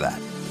worker for that.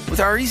 With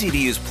our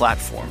easy-to-use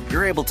platform,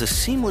 you're able to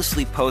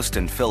seamlessly post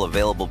and fill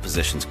available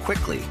positions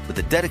quickly with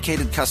a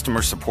dedicated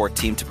customer support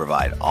team to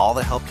provide all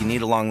the help you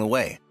need along the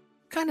way.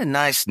 Kind of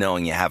nice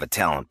knowing you have a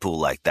talent pool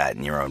like that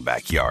in your own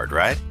backyard,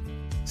 right?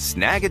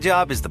 Snag a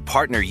Job is the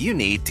partner you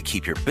need to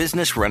keep your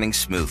business running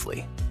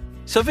smoothly.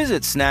 So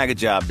visit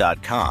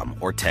snagajob.com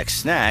or text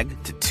snag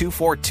to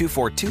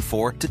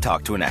 242424 to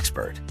talk to an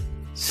expert.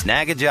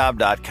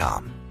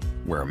 Snagajob.com,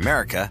 where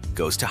America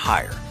goes to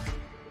hire.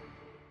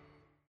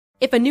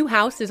 If a new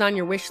house is on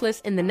your wish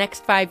list in the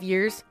next 5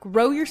 years,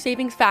 grow your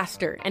savings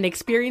faster and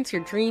experience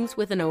your dreams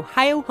with an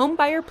Ohio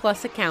Homebuyer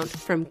Plus account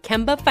from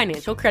Kemba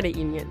Financial Credit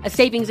Union. A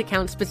savings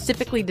account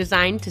specifically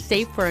designed to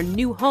save for a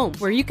new home,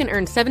 where you can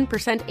earn 7%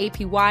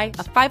 APY,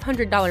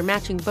 a $500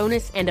 matching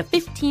bonus, and a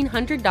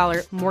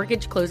 $1,500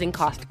 mortgage closing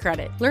cost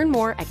credit. Learn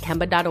more at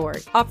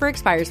Kemba.org. Offer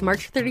expires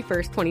March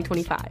 31st,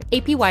 2025.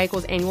 APY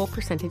equals annual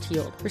percentage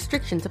yield.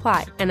 Restrictions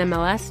apply.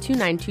 NMLS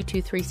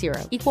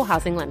 292230. Equal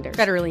housing lender.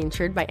 Federally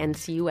insured by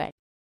NCUA.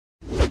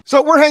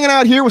 So we're hanging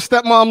out here with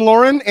stepmom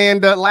Lauren,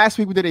 and last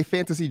week we did a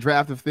fantasy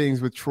draft of things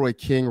with Troy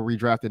King, where we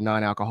drafted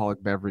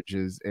non-alcoholic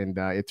beverages, and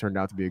it turned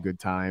out to be a good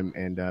time,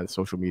 and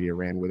social media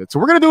ran with it. So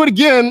we're going to do it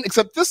again,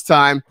 except this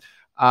time,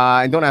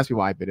 and don't ask me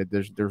why I did it.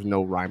 There's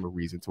no rhyme or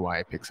reason to why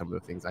I pick some of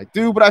the things I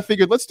do, but I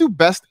figured let's do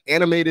best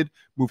animated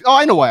movie. Oh,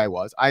 I know why I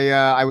was.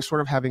 I was sort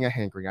of having a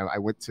hankering. I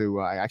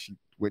actually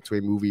went to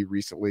a movie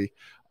recently,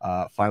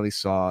 finally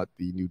saw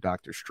the new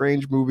Doctor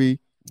Strange movie,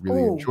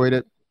 really enjoyed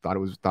it, thought it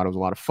was a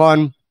lot of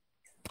fun.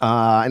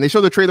 And they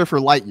showed the trailer for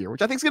Lightyear,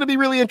 which I think is going to be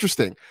really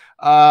interesting.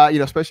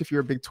 Especially if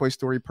you're a big Toy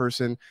Story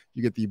person,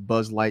 you get the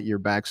Buzz Lightyear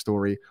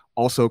backstory.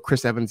 Also,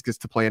 Chris Evans gets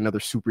to play another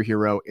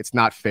superhero. It's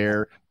not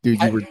fair, dude.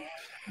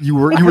 You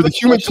were the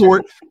Human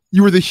Torch.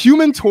 You were the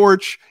Human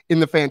Torch in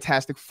the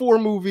Fantastic Four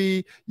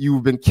movie.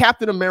 You've been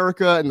Captain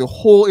America in the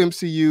whole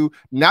MCU.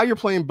 Now you're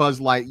playing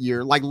Buzz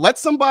Lightyear. Like, let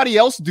somebody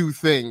else do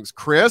things,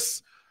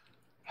 Chris.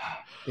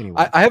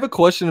 Anyway, I have a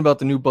question about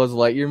the new Buzz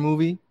Lightyear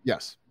movie.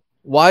 Yes.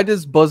 Why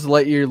does Buzz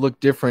Lightyear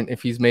look different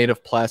if he's made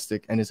of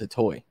plastic and is a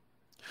toy?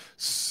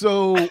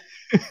 So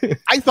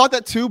I thought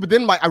that too, but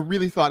then I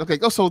really thought, okay,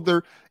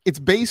 it's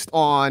based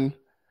on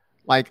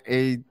like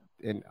and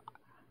I don't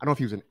know if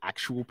he was an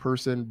actual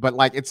person, but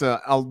like it's the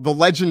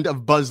legend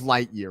of Buzz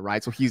Lightyear,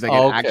 right? So he's like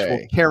an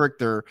actual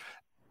character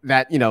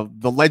that,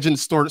 the legend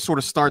sort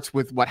of starts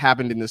with what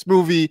happened in this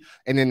movie,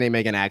 and then they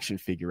make an action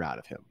figure out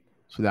of him.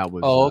 So that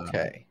was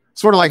okay.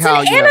 Sort of like it's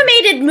an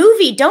animated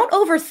movie. Don't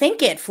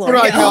overthink it,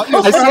 Florida. I saw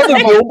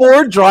the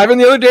billboard driving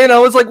the other day, and I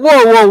was like,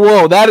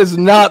 whoa. That is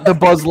not the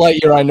Buzz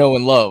Lightyear I know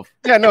and love.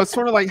 Yeah, no, it's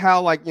sort of like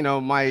how, my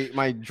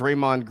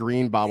Draymond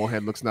Green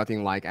bobblehead looks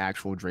nothing like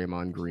actual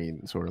Draymond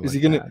Green. Sort of. Is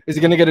he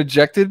gonna get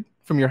ejected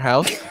from your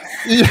house?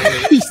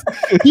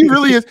 He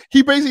really is.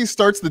 He basically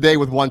starts the day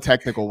with one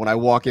technical. When I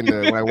walk in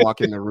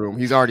the room,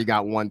 he's already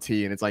got one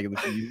tee, and it's like,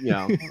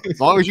 as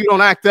long as you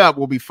don't act up,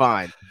 we'll be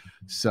fine.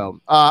 So,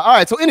 all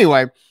right. So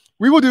anyway.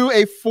 We will do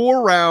a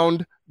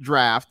 4-round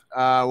draft.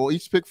 We'll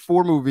each pick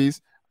 4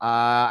 movies.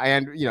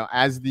 And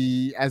as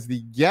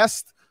the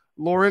guest,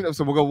 Lauren.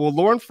 So we'll go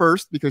Lauren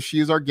first because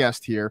she is our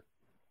guest here.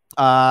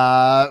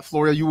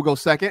 Florida, you will go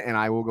second, and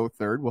I will go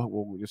third.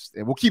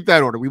 We'll keep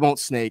that order. We won't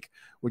snake.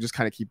 We'll just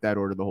kind of keep that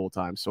order the whole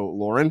time. So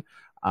Lauren,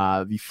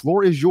 the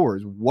floor is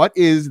yours. What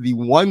is the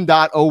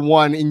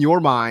 1.01 in your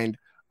mind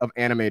of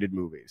animated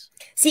movies?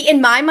 See, in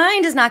my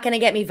mind, is not going to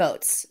get me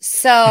votes.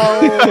 So.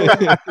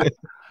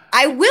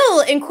 I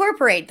will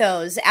incorporate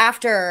those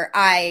after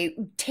I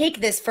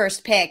take this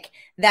first pick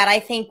that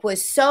I think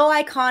was so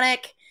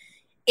iconic.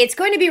 It's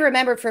going to be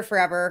remembered for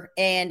forever.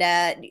 And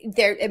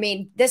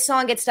this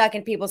song gets stuck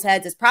in people's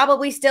heads. It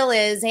probably still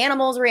is.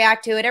 Animals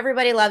react to it.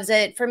 Everybody loves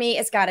it. For me,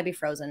 it's got to be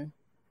Frozen.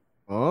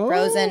 Oh,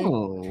 Frozen.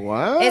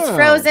 Wow. It's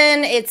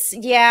Frozen.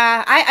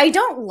 I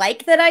don't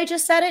like that I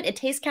just said it. It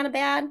tastes kind of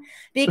bad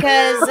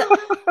because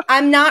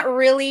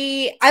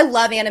I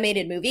love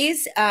animated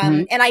movies.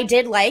 And I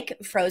did like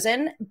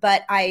Frozen,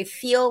 but I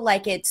feel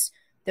like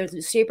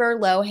there's super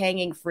low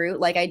hanging fruit.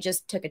 Like I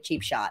just took a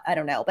cheap shot. I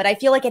don't know, but I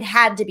feel like it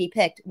had to be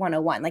picked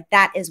 101. Like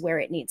that is where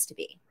it needs to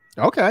be.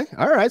 Okay.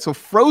 All right. So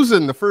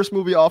Frozen, the first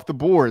movie off the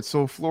board.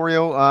 So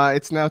Florio,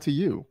 it's now to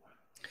you.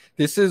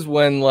 This is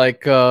when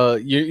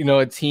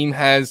a team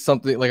has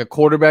something like a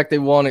quarterback they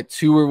want at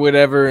 2 or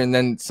whatever, and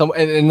then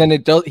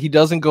he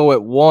doesn't go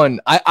at 1.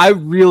 I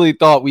really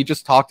thought we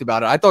just talked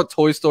about it. I thought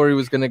Toy Story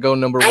was going to go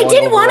number 1. I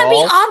didn't want to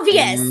be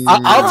obvious.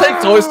 I'll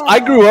take Toy Story. I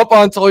grew up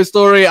on Toy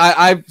Story.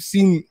 I've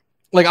seen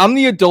I'm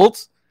the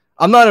adult.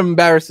 I'm not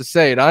embarrassed to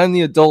say it. I'm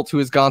the adult who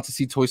has gone to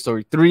see Toy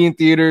Story 3 in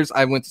theaters.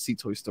 I went to see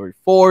Toy Story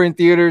 4 in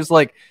theaters.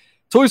 Like,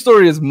 Toy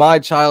Story is my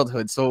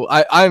childhood, so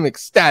I'm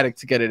ecstatic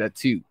to get it at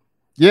 2.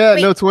 Yeah,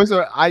 no, Toy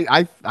Story.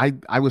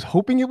 I was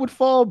hoping it would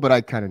fall, but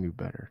I kind of knew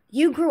better.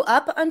 You grew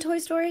up on Toy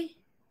Story?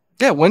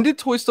 Yeah, when did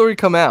Toy Story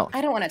come out?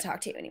 I don't want to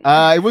talk to you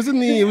anymore. It was in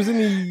the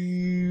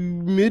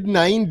mid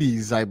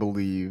 90s, I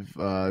believe,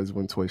 is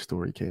when Toy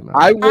Story came out.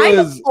 I'm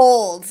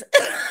old.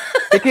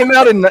 It came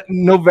out in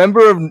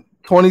November of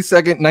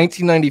 22nd,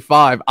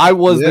 1995. I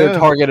was their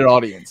targeted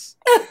audience.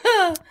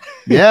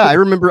 Yeah, I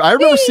remember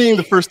seeing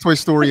the first Toy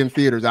Story in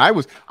theaters. I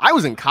was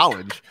in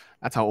college.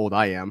 That's how old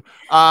I am.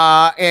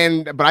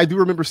 But I do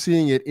remember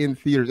seeing it in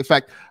theaters. In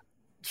fact,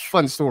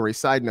 fun story,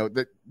 side note,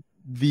 that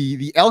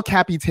the El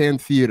Capitan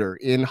Theater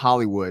in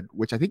Hollywood,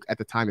 which I think at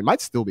the time it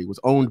might still be, was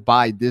owned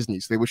by Disney.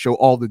 So they would show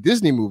all the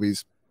Disney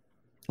movies.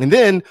 And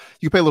then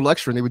you pay a little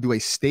extra and they would do a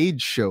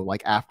stage show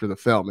like after the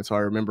film. And so I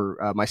remember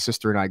my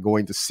sister and I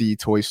going to see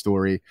Toy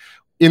Story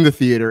in the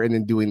theater and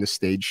then doing the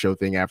stage show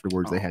thing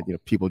afterwards. They had,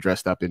 people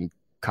dressed up in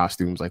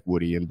costumes like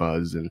Woody and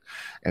Buzz and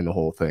the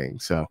whole thing.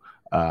 So,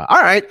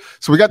 all right.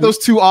 So we got those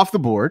 2 off the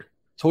board.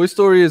 Toy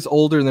Story is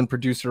older than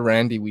producer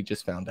Randy, we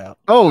just found out.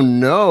 Oh,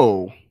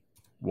 no.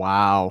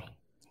 Wow.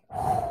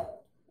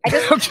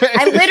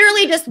 I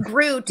literally just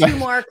grew 2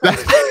 more.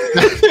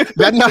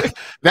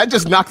 That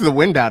just knocked the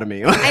wind out of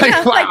me. I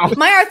know. Wow. Like,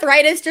 my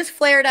arthritis just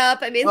flared up.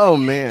 I mean, oh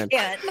man.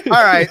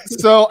 All right.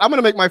 So I'm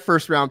gonna make my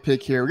first round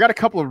pick here. We got a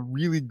couple of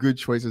really good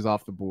choices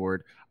off the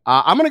board.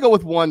 I'm gonna go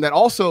with one that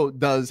also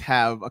does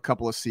have a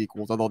couple of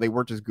sequels, although they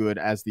weren't as good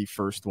as the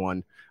first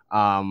one.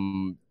 But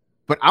I'm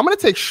gonna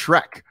take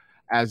Shrek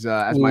as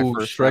my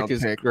first Shrek round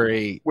is pick,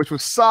 great, which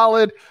was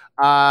solid.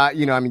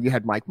 You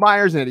had Mike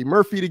Myers and Eddie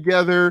Murphy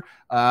together.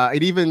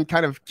 It even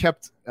kind of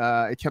kept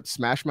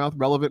Smash Mouth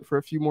relevant for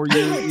a few more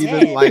years.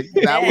 Even like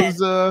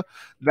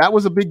that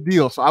was a big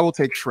deal. So I will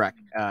take Shrek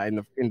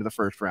into the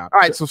first round. All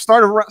right, so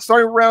starting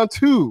round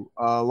 2,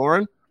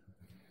 Lauren.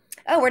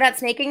 Oh, we're not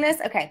snaking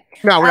this? Okay.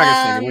 No, we're not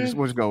gonna snake it.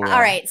 We'll just go. All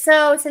right.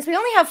 So since we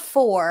only have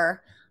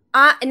 4.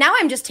 Now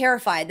I'm just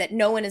terrified that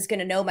no one is going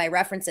to know my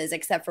references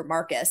except for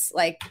Marcus,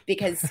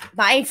 because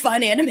my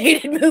fun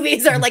animated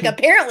movies are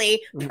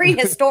apparently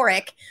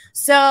prehistoric.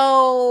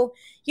 So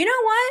you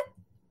know what?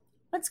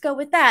 Let's go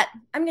with that.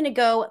 I'm going to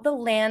go The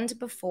Land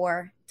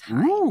Before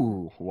Time.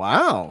 Ooh,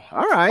 wow.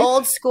 All right.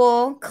 Old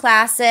school,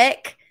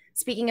 classic.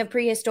 Speaking of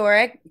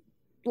prehistoric,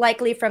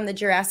 likely from the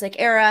Jurassic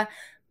era.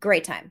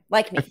 Great time,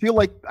 like me. I feel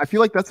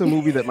like that's a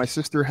movie that my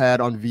sister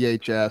had on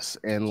VHS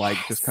and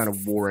just kind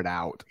of wore it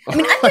out. I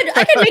mean,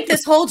 I could make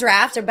this whole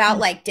draft about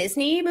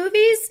Disney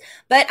movies,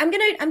 but I'm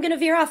gonna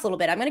veer off a little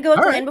bit. I'm gonna go with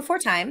The Land Before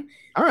Time.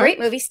 All right. Great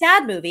movie,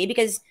 sad movie,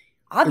 because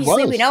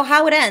obviously we know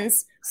how it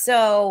ends.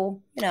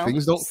 So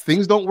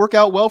things don't work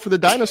out well for the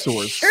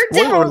dinosaurs. Sure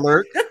Spoiler don't.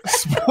 Alert!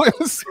 Spoiler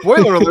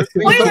alert!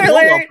 Spoiler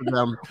alert! For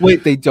them.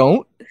 Wait, they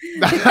don't?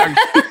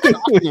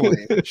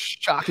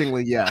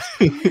 Shockingly, yes.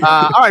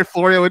 All right,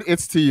 Florio,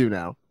 it's to you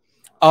now.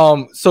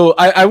 So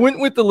I went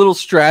with the little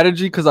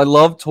strategy because I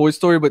love Toy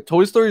Story, but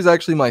Toy Story is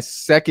actually my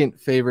second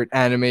favorite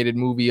animated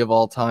movie of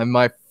all time.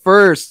 It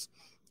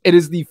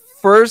is the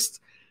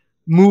first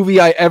movie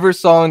I ever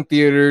saw in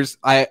theaters.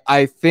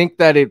 I think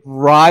that it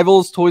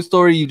rivals Toy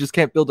Story. You just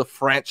can't build a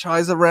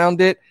franchise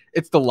around it.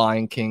 It's The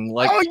Lion King.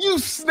 Oh, you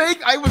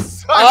snake! I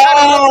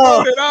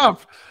had it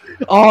up.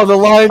 Oh, The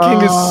Lion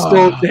King is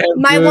so damn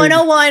My good.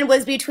 101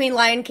 was between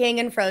Lion King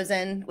and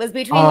Frozen. But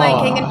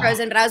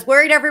I was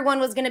worried everyone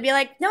was going to be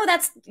like, no,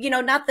 that's,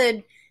 not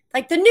the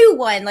new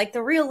one, like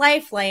the real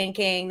life Lion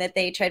King that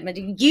they tried to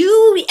do.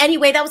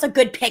 Anyway, that was a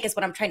good pick is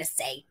what I'm trying to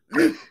say.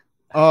 Do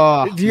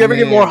you ever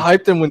get more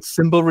hyped than when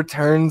Simba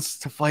returns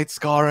to fight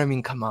Scar? I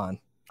mean, come on.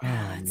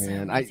 Oh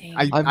man,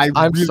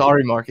 I'm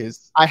sorry,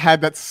 Marcus. I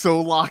had that so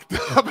locked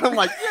up. I'm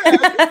like,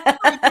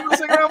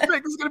 second round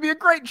pick. This is going to be a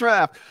great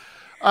draft.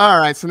 All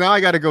right, so now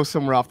I got to go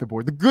somewhere off the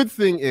board. The good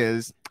thing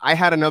is I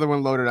had another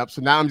one loaded up,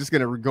 so now I'm just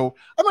going to go.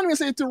 I'm not going to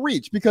say it's a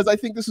reach because I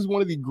think this is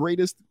one of the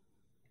greatest.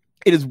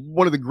 It is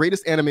one of the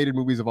greatest animated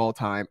movies of all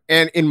time,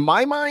 and in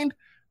my mind,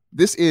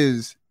 this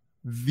is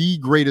the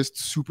greatest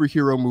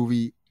superhero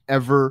movie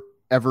ever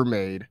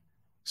made.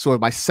 So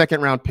my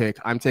second round pick,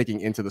 I'm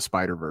taking Into the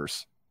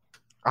Spider-Verse.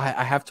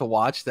 I have to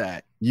watch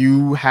that.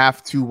 You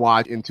have to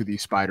watch Into the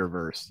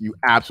Spider-Verse. You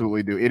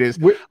absolutely do. It is.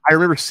 I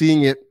remember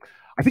seeing it.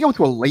 I think I went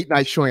to a late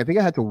night showing. I think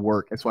I had to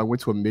work, and so I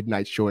went to a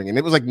midnight showing, and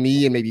it was like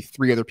me and maybe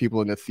 3 other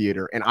people in the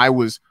theater, and I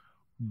was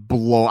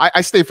blown.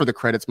 I stayed for the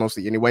credits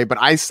mostly anyway, but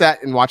I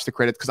sat and watched the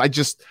credits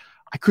because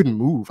I couldn't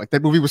move. Like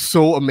that movie was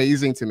so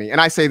amazing to me,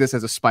 and I say this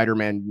as a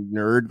Spider-Man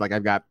nerd. Like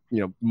I've got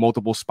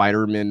multiple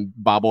Spider-Man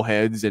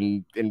bobbleheads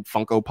and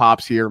Funko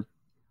Pops here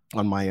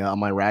on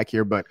my rack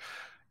here, but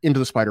Into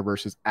the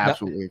Spider-Verse is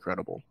absolutely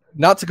incredible.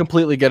 Not to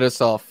completely get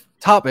us off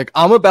topic,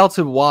 I'm about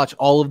to watch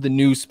all of the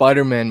new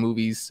Spider-Man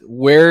movies.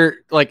 Where,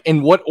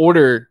 in what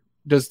order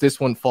does this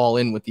one fall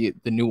in with the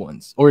new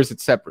ones, or is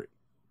it separate?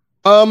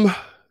 The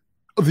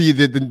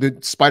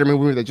Spider-Man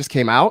movie that just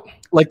came out.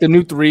 like the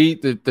new three,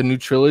 the new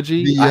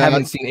trilogy. I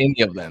haven't seen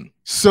any of them.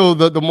 So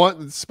the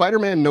one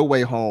Spider-Man No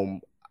Way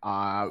Home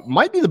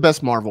might be the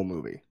best Marvel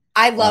movie.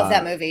 I love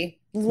that movie.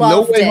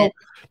 Loved it.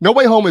 No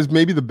Way Home is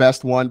maybe the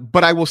best one,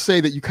 but I will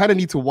say that you kind of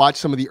need to watch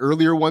some of the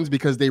earlier ones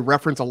because they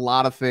reference a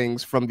lot of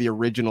things from the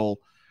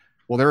original.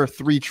 Well, there are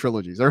 3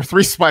 trilogies. There are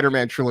 3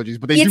 Spider-Man trilogies,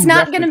 but it's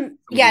not going to.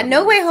 Yeah,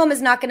 No Way Home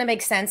is not going to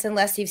make sense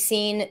unless you've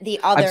seen the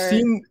other. I've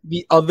seen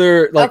the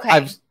other, like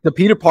the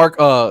Peter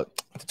Parker,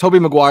 the Tobey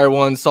Maguire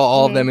one. Saw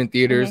all of them in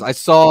theaters. I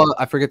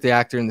forget the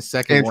actor in the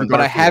second one, but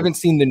I haven't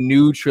seen the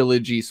new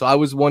trilogy. So I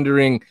was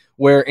wondering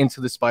where Into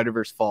the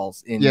Spider-Verse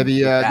falls in. Yeah,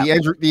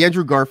 the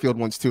Andrew Garfield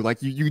ones too. Like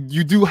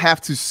you do have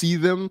to see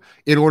them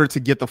in order to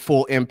get the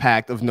full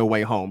impact of No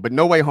Way Home. But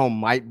No Way Home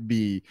might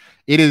be.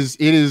 It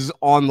is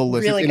on the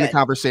list. Really it's in the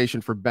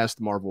conversation for best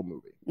Marvel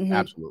movie.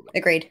 Absolutely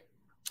agreed.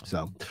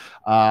 So,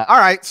 all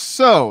right.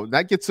 So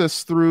that gets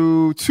us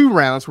through 2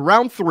 rounds.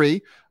 Round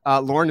 3,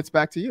 Lauren, it's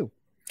back to you.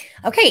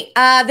 Okay,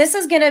 this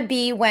is going to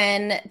be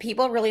when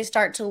people really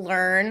start to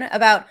learn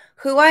about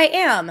who I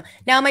am.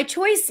 Now, my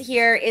choice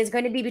here is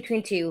going to be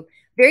between 2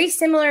 very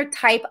similar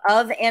type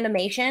of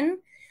animation,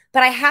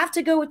 but I have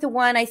to go with the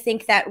one I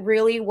think that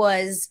really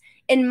was,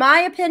 in my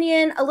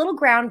opinion, a little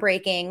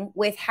groundbreaking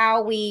with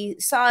how we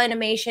saw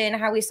animation,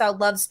 how we saw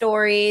love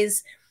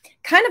stories,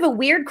 kind of a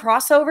weird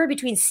crossover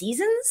between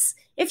seasons,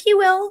 if you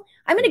will.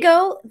 I'm going to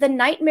go The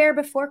Nightmare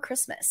Before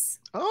Christmas.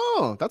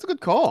 Oh, that's a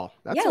good call.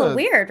 That's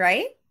weird,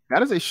 right?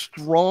 That's a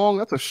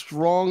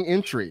strong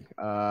entry.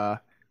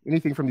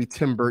 Anything from the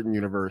Tim Burton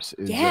universe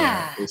is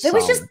it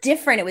was just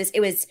different.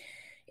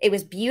 It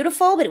was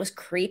beautiful, but it was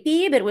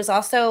creepy, but it was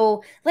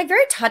also like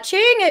very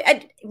touching,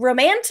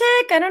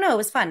 romantic. I don't know. It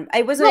was fun.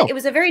 It was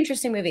a very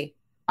interesting movie.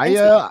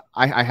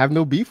 I have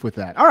no beef with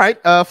that. All right,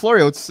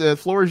 Florio, it's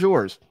floor is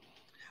yours.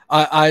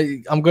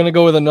 I'm gonna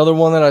go with another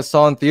one that I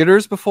saw in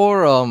theaters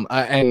before.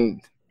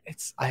 And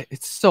it's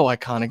so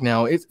iconic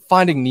now. It's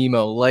Finding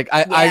Nemo. Like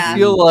I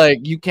feel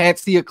like you can't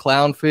see a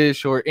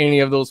clownfish or any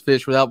of those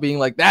fish without being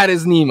like, that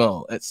is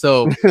Nemo.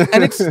 So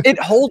and it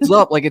holds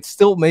up. Like it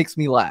still makes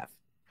me laugh.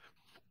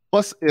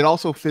 Plus, it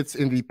also fits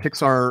in the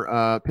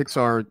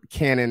Pixar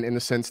canon in the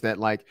sense that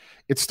like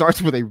it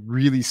starts with a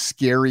really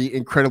scary,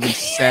 incredibly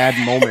sad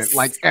moment.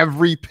 Like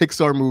every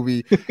Pixar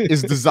movie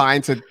is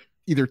designed to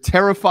either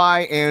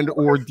terrify and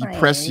or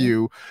depress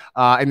you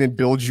and then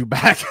build you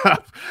back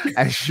up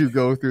as you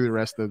go through the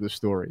rest of the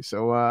story.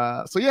 So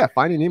yeah,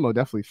 Finding Nemo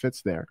definitely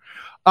fits there.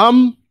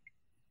 All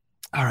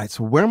right,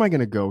 so where am I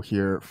going to go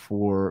here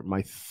for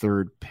my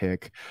 3rd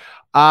pick?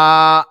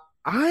 I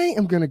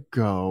am going to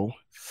go.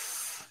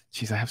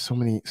 Geez, I have so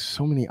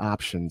many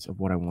options of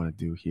what I want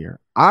to do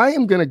here. I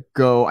think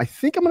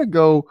I'm going to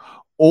go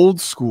old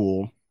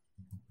school.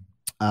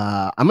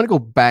 I'm going to go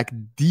back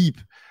deep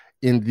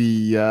in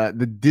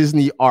the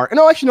Disney art.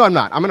 No, actually, no, I'm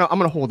not. I'm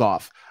gonna hold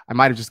off. I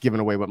might have just given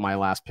away what my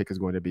last pick is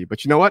going to be.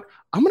 But you know what?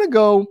 I'm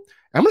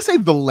gonna say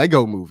the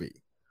Lego Movie,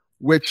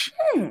 which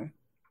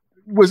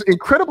was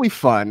incredibly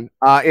fun.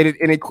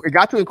 It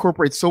got to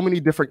incorporate so many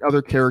different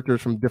other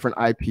characters from different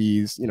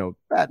IPs,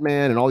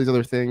 Batman and all these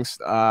other things.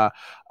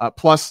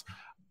 Plus,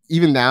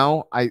 even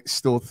now, I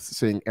still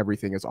sing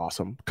 "Everything Is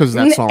Awesome" because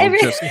that song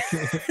it's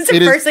the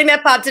first thing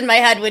that popped in my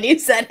head when you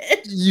said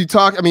it.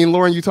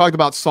 Lauren, you talked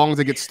about songs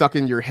that get stuck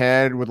in your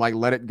head with like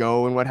 "Let It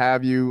Go" and what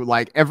have you.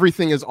 Like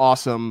 "Everything Is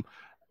Awesome"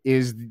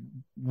 is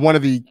one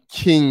of the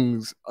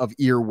kings of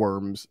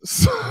earworms.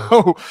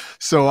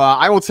 So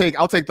I'll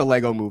take the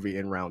Lego Movie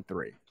in round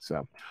 3.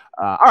 So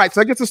all right, so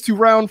that gets us to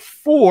round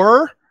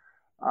 4.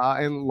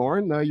 And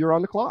Lauren, you're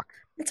on the clock.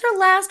 It's our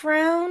last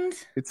round.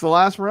 It's the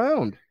last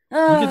round. We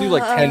could do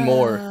like 10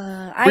 more.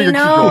 I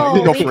know.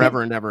 We could go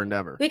forever and ever and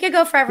ever. We could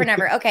go forever and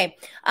ever. Okay.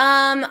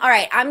 All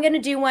right. I'm going to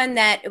do one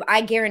that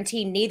I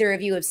guarantee neither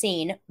of you have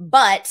seen,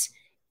 but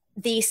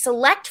the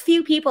select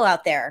few people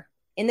out there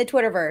in the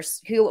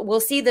Twitterverse who will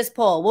see this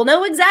poll will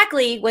know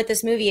exactly what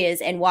this movie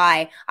is and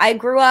why. I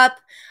grew up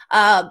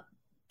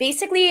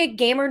basically a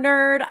gamer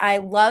nerd. I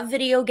love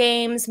video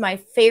games. My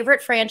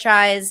favorite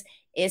franchise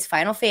is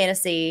Final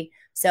Fantasy.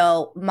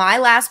 So my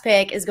last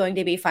pick is going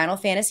to be Final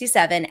Fantasy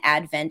VII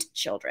Advent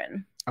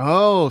Children.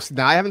 Oh, so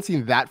now I haven't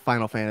seen that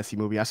Final Fantasy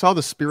movie. I saw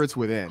The Spirits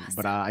Within,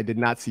 but I did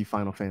not see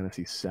Final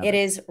Fantasy VII. It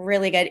is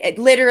really good.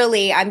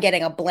 Literally, I'm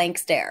getting a blank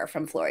stare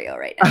from Florio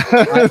right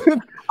now.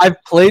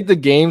 I've played the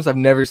games. I've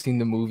never seen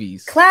the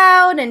movies.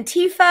 Cloud and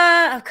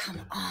Tifa. Oh, come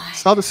on. I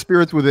saw The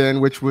Spirits Within,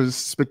 which was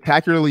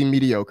spectacularly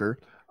mediocre.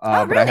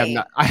 But really?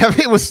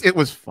 It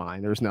was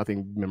fine. There was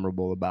nothing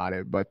memorable about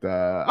it. But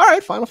all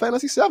right, Final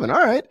Fantasy VII.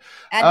 All right.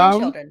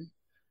 Advent Children.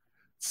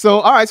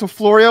 So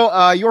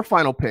Florio, your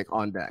final pick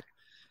on deck.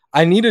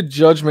 I need a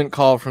judgment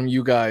call from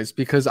you guys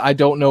because I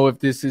don't know if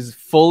this is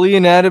fully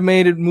an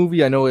animated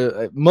movie. I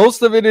know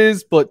most of it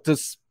is, but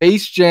does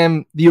Space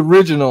Jam, the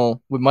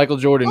original with Michael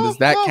Jordan, does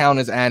that count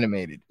as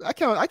animated? I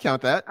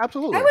count that.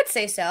 Absolutely. I would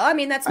say so. I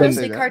mean, that's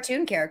mostly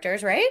cartoon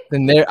characters, right?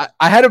 Then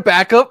I had a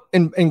backup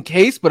in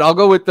case, but I'll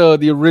go with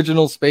the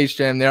original Space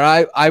Jam there.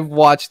 I've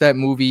watched that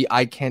movie.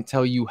 I can't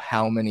tell you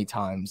how many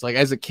times. Like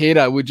as a kid,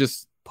 I would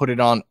just put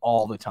it on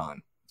all the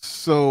time.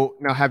 So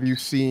now, have you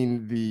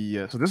seen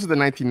the? So this is the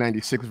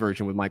 1996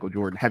 version with Michael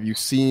Jordan. Have you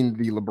seen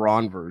the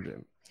LeBron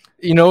version?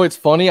 You know, it's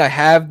funny. I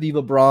have the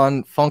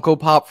LeBron Funko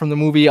Pop from the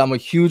movie. I'm a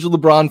huge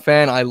LeBron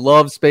fan. I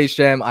love Space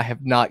Jam. I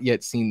have not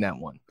yet seen that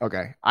one.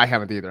 Okay, I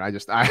haven't either. I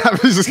was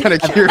just kind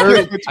of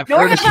curious.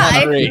 Nor have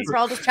I. We're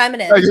all just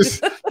chiming in. I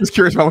just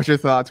curious about what your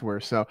thoughts were.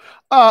 So,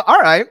 all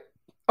right,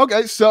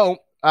 okay. So,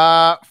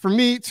 for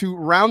me to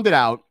round it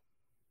out,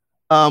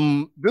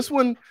 this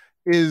one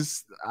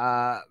is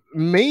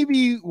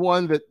maybe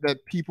one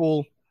that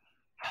people.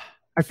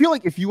 I feel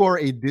like if you are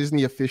a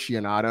Disney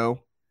aficionado,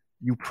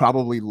 you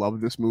probably love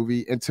this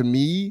movie. And to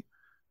me,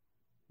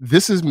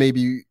 this is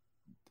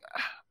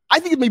I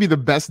think it may be the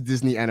best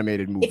Disney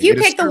animated movie. If you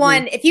pick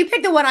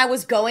the one I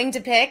was going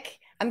to pick,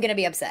 I'm going to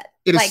be upset.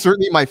 It is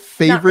certainly my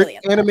favorite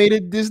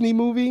animated Disney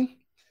movie.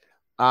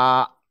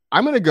 I'm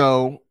going to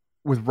go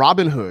with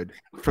Robin Hood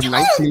from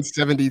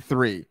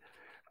 1973.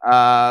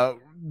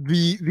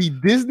 The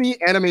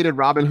Disney animated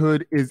Robin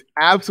Hood is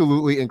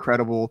absolutely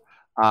incredible.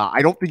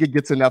 I don't think it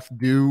gets enough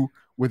due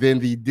within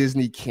the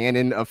Disney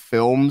canon of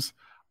films.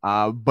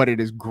 But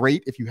it is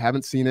great if you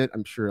haven't seen it.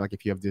 I'm sure, like,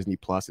 if you have Disney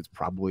Plus, it's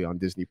probably on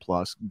Disney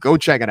Plus. Go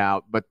check it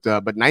out. But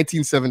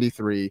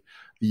 1973,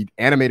 the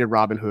animated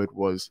Robin Hood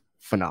was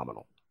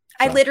phenomenal.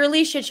 I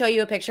literally should show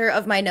you a picture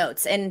of my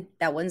notes, and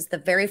that one's the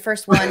very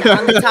first one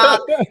on the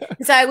top.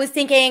 So I was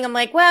thinking, I'm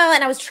like, well,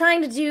 and I was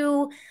trying to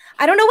do,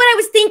 I don't know what I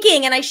was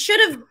thinking, and I should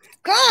have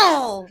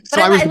go. But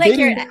so I was like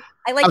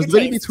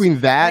debating between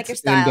that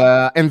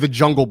and The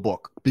Jungle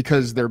Book,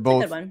 because they're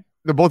both.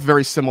 They're both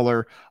very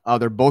similar.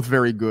 They're both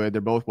very good. They're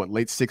both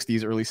late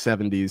 60s, early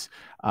 70s.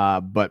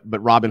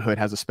 But Robin Hood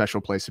has a special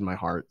place in my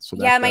heart. So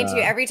yeah, mine too.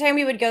 Every time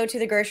we would go to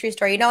the grocery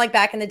store, like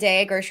back in the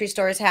day, grocery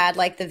stores had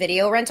like the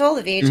video rental,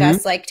 the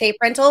VHS like tape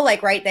rental,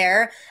 like right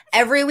there.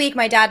 Every week,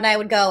 my dad and I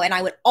would go, and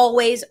I would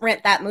always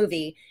rent that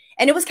movie.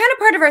 And it was kind of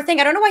part of our thing.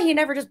 I don't know why he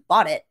never just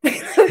bought it.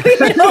 It's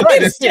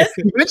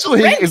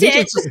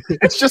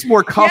just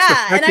more cost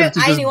effective to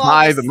just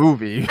buy the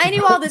movie. I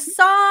knew all the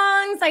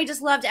songs. I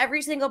just loved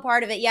every single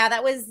part of it. Yeah,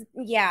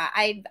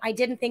 I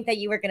didn't think that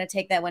you were going to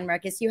take that one,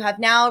 Marcus. You have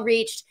now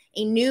reached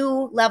a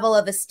new level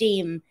of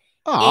esteem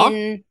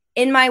in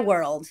my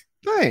world.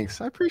 Thanks.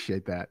 I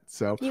appreciate that.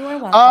 So you are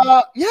welcome.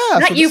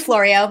 Not you,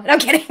 Florio. No, I'm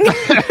kidding.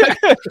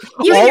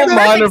 All of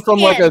mine are from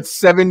like a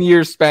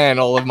 7-year span,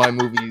 all of my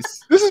movies.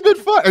 This has been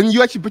fun. And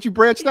you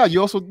branched out.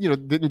 You also,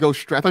 didn't go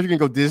straight. I thought you were going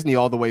to go Disney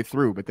all the way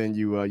through, but then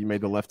you made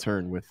the left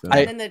turn with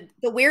and then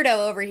the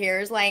weirdo over here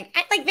is like,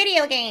 I like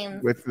video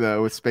games.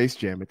 With Space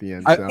Jam at the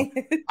end.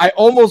 I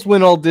almost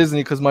went all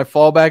Disney because my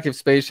fallback, if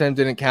Space Jam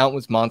didn't count,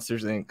 was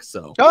Monsters Inc.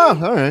 So all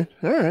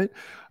right.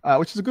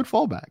 Which is a good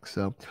fallback.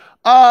 So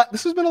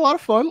this has been a lot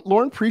of fun.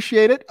 Lauren,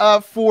 appreciate it.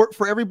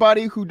 For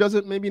everybody who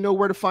doesn't maybe know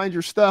where to find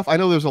your stuff, I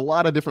know there's a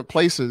lot of different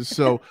places.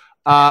 So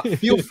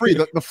feel free.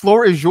 The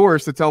floor is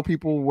yours to tell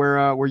people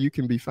where you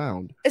can be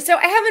found. So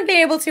I haven't been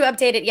able to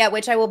update it yet,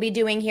 which I will be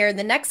doing here in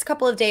the next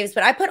couple of days,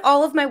 but I put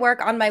all of my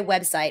work on my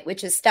website,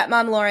 which is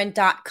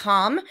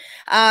stepmomlauren.com.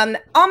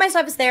 All my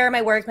stuff is there,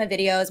 my work, my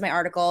videos, my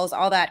articles,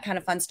 all that kind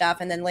of fun stuff,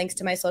 and then links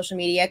to my social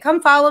media.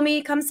 Come follow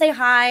me, come say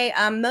hi.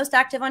 I'm most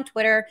active on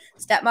Twitter,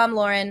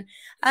 stepmomlauren.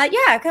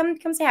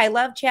 Come say hi. I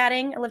love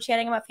chatting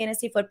about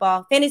fantasy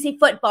football. Fantasy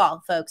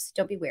football, folks.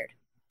 Don't be weird.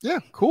 Yeah,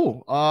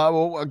 cool.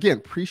 Well, again,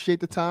 appreciate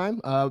the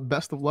time.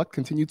 Best of luck,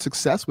 continued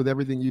success with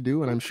everything you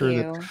do, and I'm sure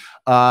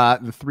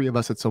that the three of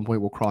us at some point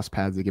will cross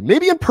paths again.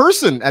 Maybe in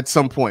person at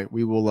some point.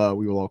 We will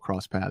all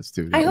cross paths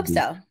too. I hope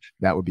so.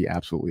 That would be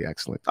absolutely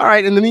excellent. All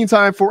right. In the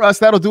meantime, for us,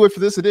 that'll do it for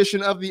this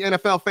edition of the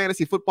NFL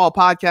Fantasy Football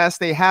Podcast.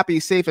 Stay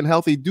happy, safe, and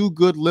healthy. Do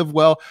good, live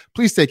well.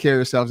 Please take care of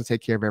yourselves and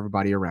take care of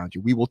everybody around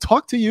you. We will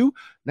talk to you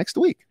next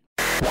week.